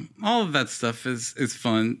 So all of that stuff is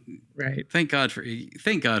fun. Right. Thank God for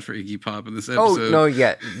Iggy Pop in this episode. Oh no,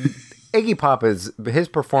 yeah. Iggy Pop his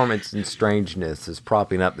performance and strangeness is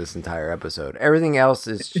propping up this entire episode. Everything else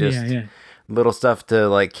is just little stuff to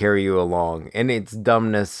like carry you along, and its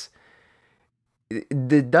dumbness.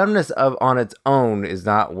 The dumbness on its own is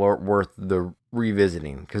not worth the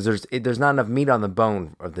revisiting because there's not enough meat on the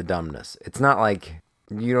bone of the dumbness. It's not like,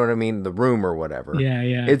 you know what I mean, The Room or whatever.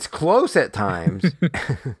 Yeah. It's close at times,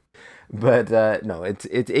 but no, it's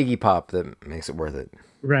Iggy Pop that makes it worth it.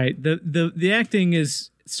 Right. The acting is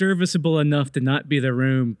serviceable enough to not be The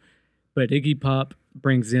Room, but Iggy Pop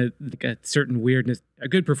brings in like a certain weirdness, a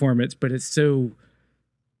good performance, but it's so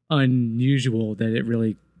unusual that it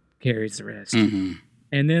really carries the rest. Mm-hmm.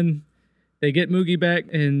 And then they get Moogie back,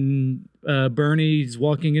 and Bernie's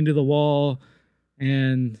walking into the wall,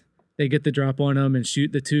 and they get the drop on him and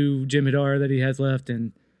shoot the 2 Jem'Hadar that he has left.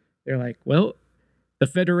 And they're like, well, the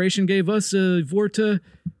Federation gave us a Vorta,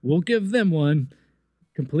 we'll give them one.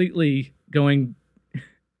 Completely going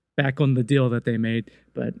back on the deal that they made.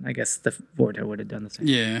 But I guess the Vorta would have done the same.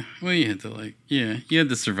 Yeah. Well, you had to you had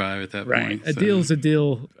to survive at that point. A deal's a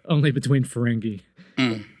deal only between Ferengi.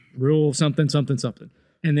 Rule something.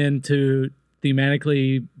 And then to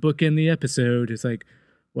thematically bookend the episode, it's like,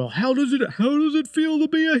 well, how does it feel to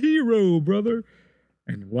be a hero, brother?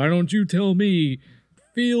 And why don't you tell me?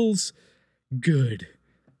 Feels good.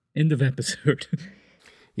 End of episode.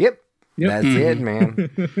 Yep. That's it, man.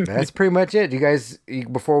 That's pretty much it. You guys,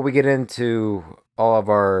 before we get into all of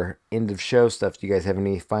our end of show stuff, do you guys have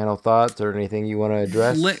any final thoughts or anything you want to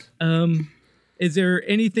address? Is there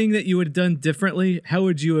anything that you would have done differently? How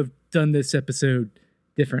would you have done this episode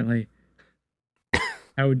differently?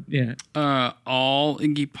 All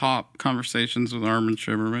Iggy Pop conversations with Armin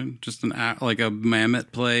Shimmerman, just like a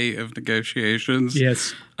mammoth play of negotiations.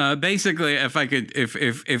 Yes. Basically, if I could,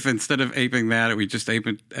 if instead of aping that, we just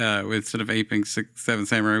instead of aping Seven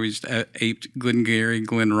Samurai, we just aped Glengarry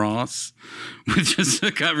Glen Ross, with just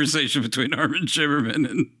a conversation between Armin Shimmerman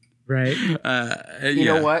and. Right. You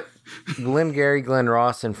know what? Glengarry Glen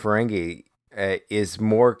Ross and Ferengi is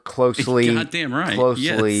more closely. Goddamn right.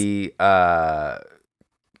 Closely. Yes.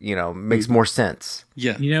 Makes more sense.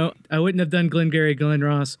 Yeah. I wouldn't have done Glengarry Glen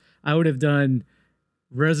Ross. I would have done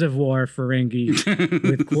Reservoir Ferengi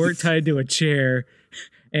with Quark tied to a chair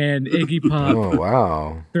and Iggy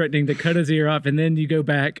Pop threatening to cut his ear off. And then you go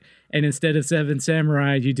back and instead of Seven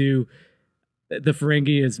Samurai, you do the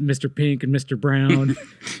Ferengi as Mr. Pink and Mr. Brown.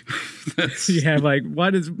 You have like, why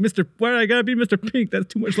did I gotta be Mr. Pink?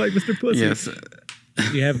 That's too much like Mr. Pussy. Yes.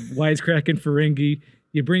 You have wisecracking Ferengi.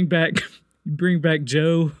 You bring back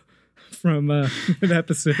Joe from an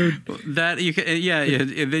episode. That you can,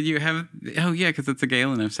 and then you have, because it's a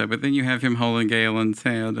Galen episode, but then you have him holding Galen's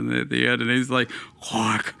hand, and at the end, and he's like,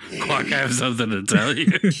 Quark, I have something to tell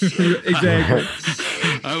you. Exactly.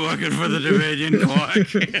 I'm working for the Dominion, Quark. I'm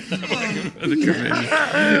working for the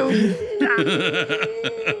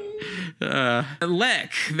Dominion.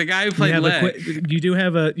 Lek, the guy who played Lek. You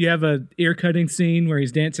have a ear cutting scene where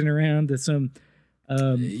he's dancing around to some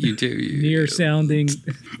near sounding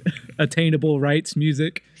attainable rights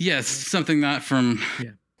music. Yes, something not from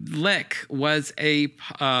Lek was the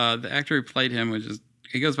actor who played him,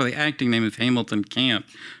 he goes by the acting name of Hamilton Camp,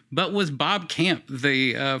 but was Bob Camp,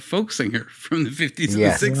 the folk singer from the 50s and the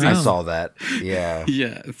 60s. I saw that. Yeah.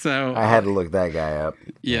 Yeah. So I had to look that guy up.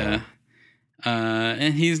 Yeah.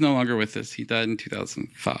 And he's no longer with us. He died in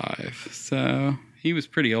 2005. So he was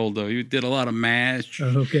pretty old, though. He did a lot of MASH.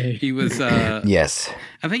 Okay. He was yes.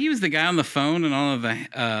 I think he was the guy on the phone in all of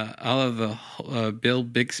the Bill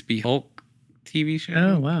Bixby Hulk TV show.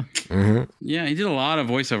 Oh wow. Mm-hmm. Yeah, he did a lot of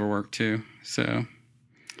voiceover work too. So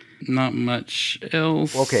not much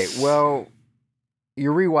else. Okay, well,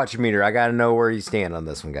 your rewatch meter. I got to know where you stand on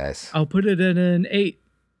this one, guys. I'll put it at an 8.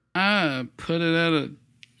 Put it at a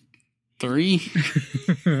 3.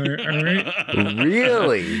 All right.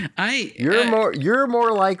 Really? You're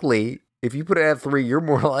more likely, if you put it at 3, you're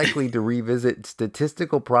more likely to revisit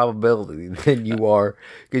statistical probability than you are,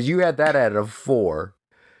 because you had that at a 4.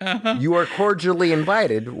 Uh-huh. You are cordially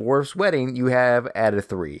invited. Worf's wedding, you have at a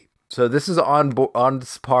 3. So this is on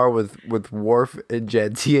par with Worf and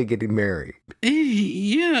Jadzia getting married.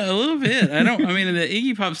 Yeah, a little bit. The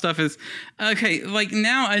Iggy Pop stuff is okay. Like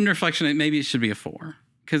now, in reflection, maybe it should be a 4.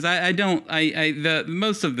 Because the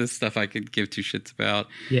most of this stuff I could give two shits about.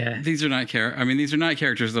 Yeah. These are not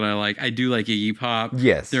characters that I like. I do like Iggy Pop.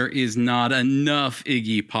 Yes. There is not enough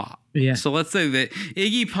Iggy Pop. Yeah. So let's say that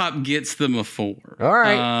Iggy Pop gets them a 4. All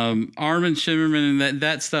right. Armin Shimmerman and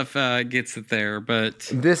that stuff gets it there, but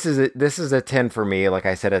this is a 10 for me. Like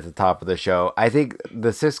I said at the top of the show, I think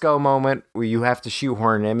the Cisco moment where you have to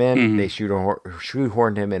shoehorn him in, Mm-hmm. they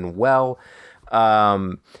shoehorned him in well.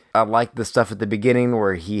 I like the stuff at the beginning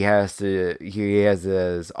where he has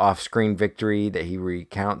his off-screen victory that he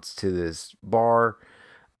recounts to this bar.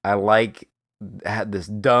 I like had this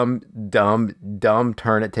dumb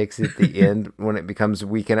turn it takes at the end when it becomes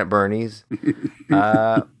Weekend at Bernie's.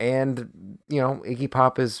 And Iggy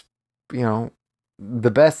Pop is,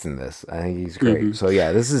 the best in this. I think he's great. Mm-hmm. So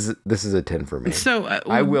yeah, this is a 10 for me. So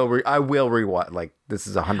I will rewatch. Like this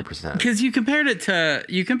is 100%. Because you compared it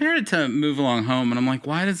to Move Along Home, and I'm like,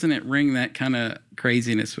 why doesn't it ring that kind of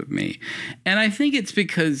craziness with me? And I think it's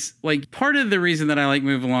because like part of the reason that I like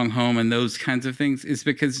Move Along Home and those kinds of things is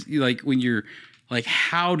because like when you're like,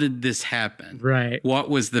 how did this happen? Right. What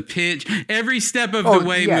was the pitch? Every step of the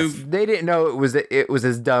way. Yes. They didn't know it was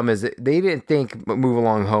as dumb as it. They didn't think Move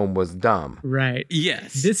Along Home was dumb. Right.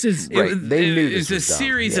 Yes. This is. Right. They knew this was a dumb.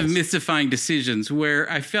 series Yes. of mystifying decisions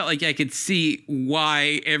where I felt like I could see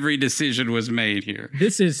why every decision was made here.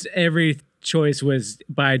 This is every choice was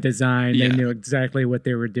by design. Yeah. They knew exactly what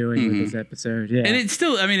they were doing with this episode. Yeah. And it's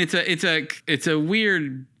still, I mean, it's a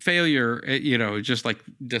weird failure, just like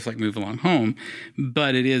Move Along Home,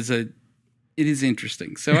 but it is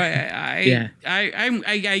interesting. So I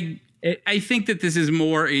think that this is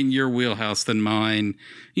more in your wheelhouse than mine.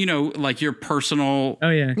 Like your personal. Oh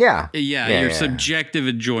yeah. Yeah. Subjective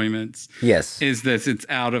enjoyments. Yes. Is this? It's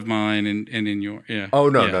out of mine and in your. Yeah. Oh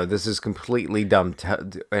no! This is completely dumb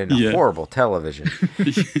and horrible television.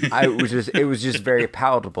 It was just very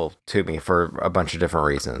palatable to me for a bunch of different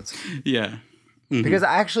reasons. Yeah. Mm-hmm. Because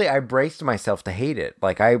I braced myself to hate it.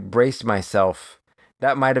 Like I braced myself.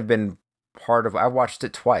 That might have been part of. I watched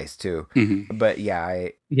it twice too. Mm-hmm. But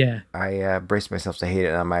I braced myself to hate it,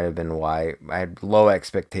 and that might have been why I had low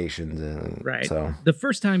expectations. And right. So the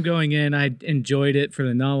first time going in, I enjoyed it for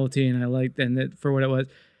the novelty, and I liked it for what it was.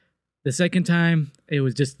 The second time, it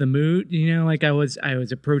was just the mood. Like I was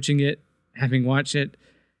approaching it, having watched it,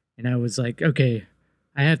 and I was like, okay,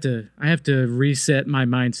 I have to reset my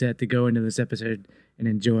mindset to go into this episode and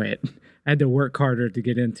enjoy it. I had to work harder to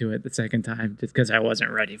get into it the second time just because I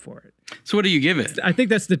wasn't ready for it. So what do you give it? I think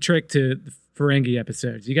that's the trick to the Ferengi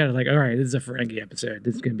episodes. You got to all right, this is a Ferengi episode.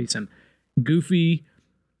 This is going to be some goofy,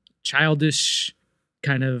 childish,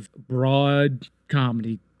 kind of broad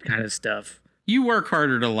comedy kind of stuff. You work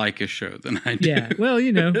harder to like a show than I do. Yeah. Well,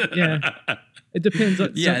 yeah. It depends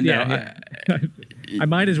on I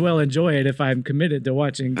might as well enjoy it if I'm committed to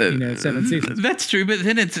watching 7 seasons. That's true, but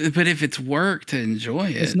if it's work to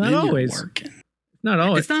enjoy it, it's not always working. Not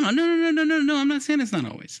always. It's not. No. I'm not saying it's not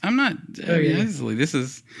always. I'm not. Obviously, this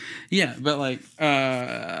is. Yeah, but like,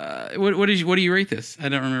 what do you rate this? I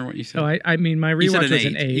don't remember what you said. Oh, I mean, my rewatch was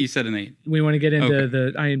an 8. You said an 8. We want to get into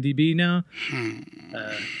the IMDb now.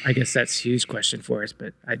 I guess that's Hugh's question for us,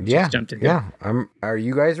 but I just jumped in. Yeah. Are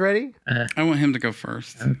you guys ready? I want him to go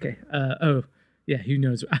first. Okay. Yeah. Who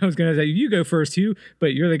knows? I was gonna say you go first, Hugh,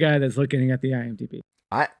 but you're the guy that's looking at the IMDb.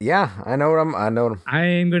 I know what I know. I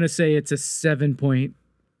am gonna say it's a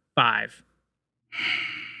 7.5.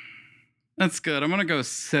 That's good. I'm gonna go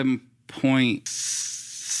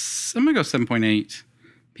 7.8.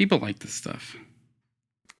 People like this stuff.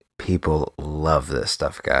 People love this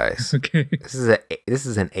stuff, guys. Okay. This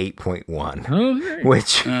is an 8.1. Okay.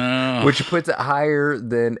 Which puts it higher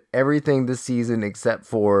than everything this season except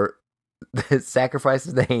for the Sacrifice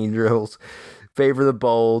of the Angels, Favor the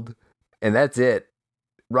Bold, and that's it.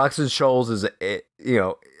 Rocks and Shoals is A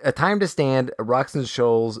Time to Stand, Rocks and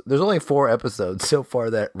Shoals. There's only 4 episodes so far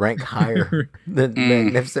that rank higher than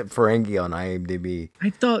Magnificent Ferengi on IMDb. I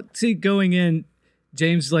thought, going in,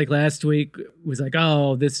 James last week was like,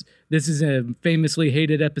 "Oh, this is a famously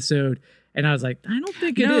hated episode," and I was like, "I don't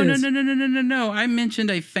think it is." No. I mentioned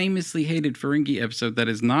a famously hated Ferengi episode that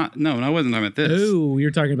is not. No, I wasn't talking about this. Oh,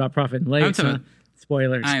 you're talking about Prophet and Lace.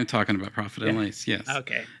 Spoilers. I am talking about Prophet and Lace. Yes.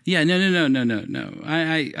 Okay. Yeah. No.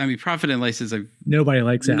 I mean, Prophet and Lace is a nobody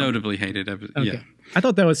likes that. Notably hated episode. Okay. Yeah. I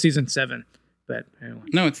thought that was season 7, but anyway.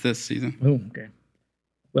 No, it's this season. Oh, okay.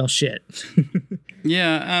 Well, shit.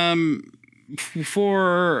 Yeah.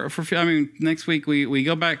 Next week we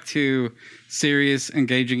go back to serious,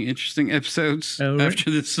 engaging, interesting episodes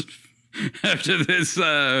after this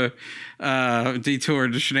detour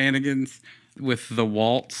to shenanigans with The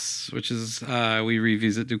Waltz, which is we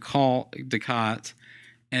revisit Ducat,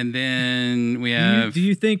 and then we have. Do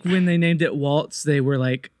you think when they named it Waltz, they were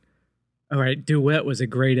like, "All right, Duet was a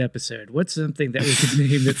great episode. What's something that we could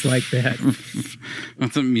name that's like that?"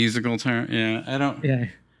 What's a musical term? Yeah, I don't. Yeah.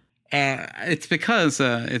 It's because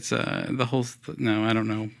it's the whole. No, I don't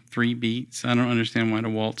know. 3 beats. I don't understand why the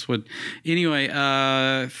waltz would. Anyway,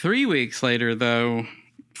 3 weeks later, though,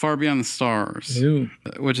 Far Beyond the Stars,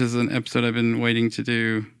 which is an episode I've been waiting to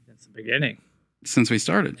do. That's the beginning. Since we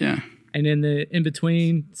started, yeah. And in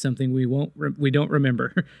between, something we don't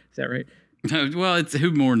remember. Is that right? Well, it's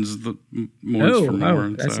Who Mourns for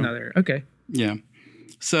Mourn. That's another. Okay. Yeah.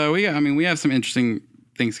 So we have some interesting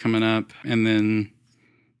things coming up, and then.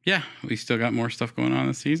 Yeah, we still got more stuff going on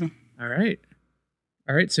this season. All right.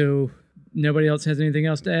 So nobody else has anything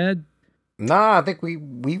else to add? No, I think we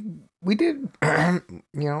did. We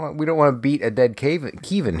don't want to beat a dead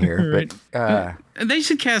Kevin here, right. But they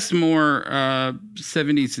should cast more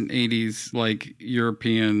 70s and 80s like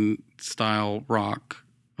European style rock.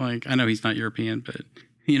 Like I know he's not European, but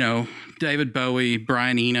David Bowie,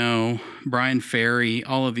 Brian Eno, Brian Ferry,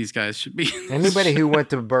 all of these guys should be. Anybody who went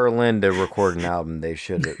to Berlin to record an album, they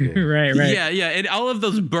should. Right. Yeah, and all of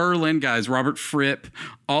those Berlin guys, Robert Fripp,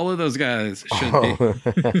 all of those guys should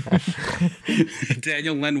be.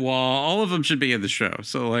 Daniel Lenoir, all of them should be in the show.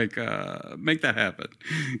 So make that happen.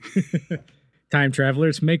 Time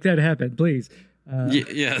travelers, make that happen, please.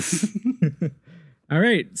 Yes. All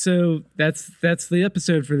right, so that's the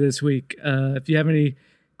episode for this week. If you have any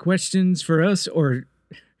questions for us or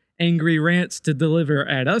angry rants to deliver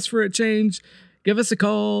at us for a change, give us a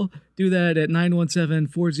call. Do that at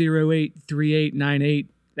 917-408-3898.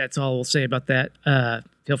 That's all we'll say about that.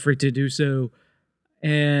 Feel free to do so.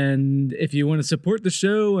 And if you want to support the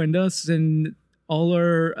show and us and all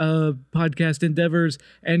our podcast endeavors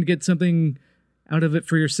and get something out of it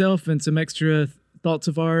for yourself and some extra thoughts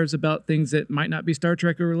of ours about things that might not be Star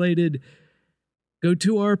Trek related, go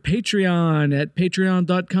to our Patreon at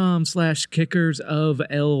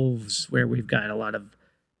patreon.com/kickersofelves, where we've got a lot of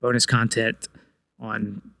bonus content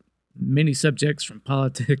on many subjects, from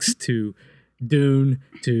politics to Dune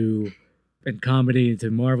and comedy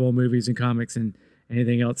to Marvel movies and comics and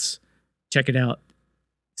anything else. Check it out.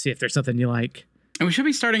 See if there's something you like. And we should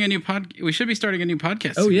be starting a new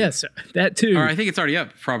podcast. Oh, yes, that too. Or I think it's already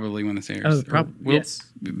up probably when this airs. Oh, probably. Yes.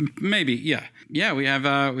 Maybe, yeah. Yeah,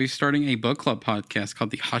 we're starting a book club podcast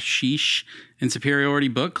called the Hashish and Superiority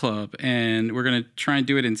Book Club. And we're going to try and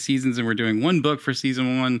do it in seasons. And we're doing 1 book for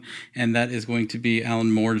season 1. And that is going to be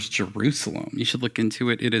Alan Moore's Jerusalem. You should look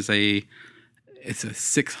into it. It's a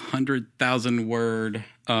 600,000 word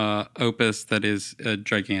opus that is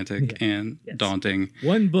gigantic and daunting.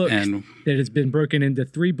 1 book that has been broken into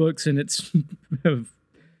 3 books, and it's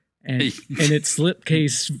and it's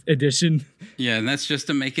slipcase edition. Yeah, and that's just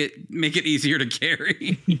to make it easier to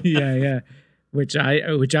carry. yeah, which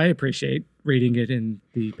I appreciate reading it in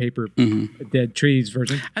the paper Dead Trees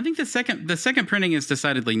version. I think the second printing is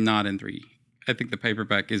decidedly not in 3. I think the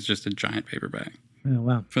paperback is just a giant paperback. Oh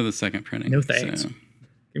wow! For the second printing. No thanks. So.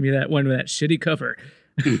 Give me that one with that shitty cover.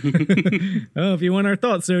 Oh, if you want our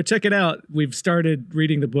thoughts, so check it out. We've started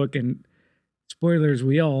reading the book, and spoilers,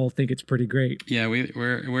 we all think it's pretty great. Yeah,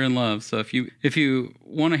 we're in love. So if you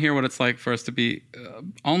want to hear what it's like for us to be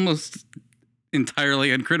almost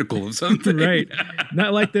entirely uncritical of something, right?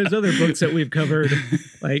 Not like those other books that we've covered.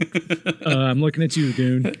 Like I'm looking at you,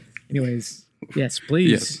 Dune. Anyways, yes,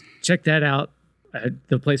 please check that out.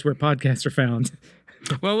 The place where podcasts are found.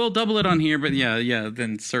 Well, we'll double it on here, but yeah.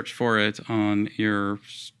 Then search for it on your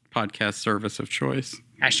podcast service of choice.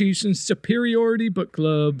 Ashes and Superiority Book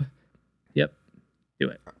Club. Yep, do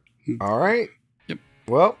it. All right. Yep.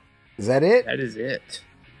 Well, is that it? That is it.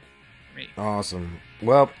 Awesome.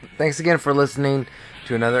 Well, thanks again for listening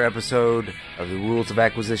to another episode of The Rules of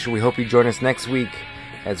Acquisition. We hope you join us next week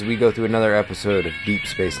as we go through another episode of Deep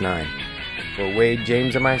Space Nine. For Wade,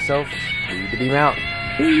 James, and myself, leave the beam out.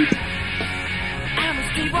 I'm a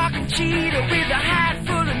street-walking cheetah with a hide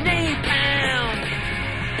full of napalm.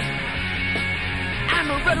 I'm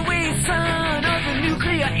a runaway son of the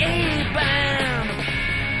nuclear A-bomb.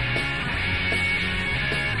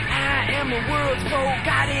 I am the world's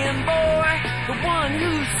forgotten boy, the one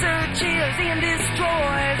who searches and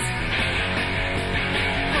destroys.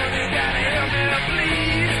 Somebody gotta help me,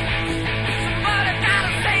 please. Somebody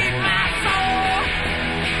gotta save my soul.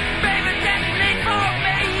 Baby, detonate for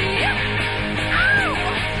me. Oh!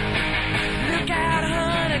 Look out,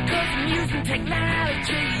 honey, 'cause I'm using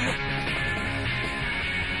technology.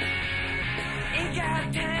 Ain't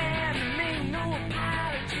got time to make no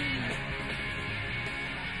apology.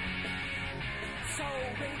 So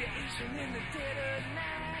radiation in the dead of night.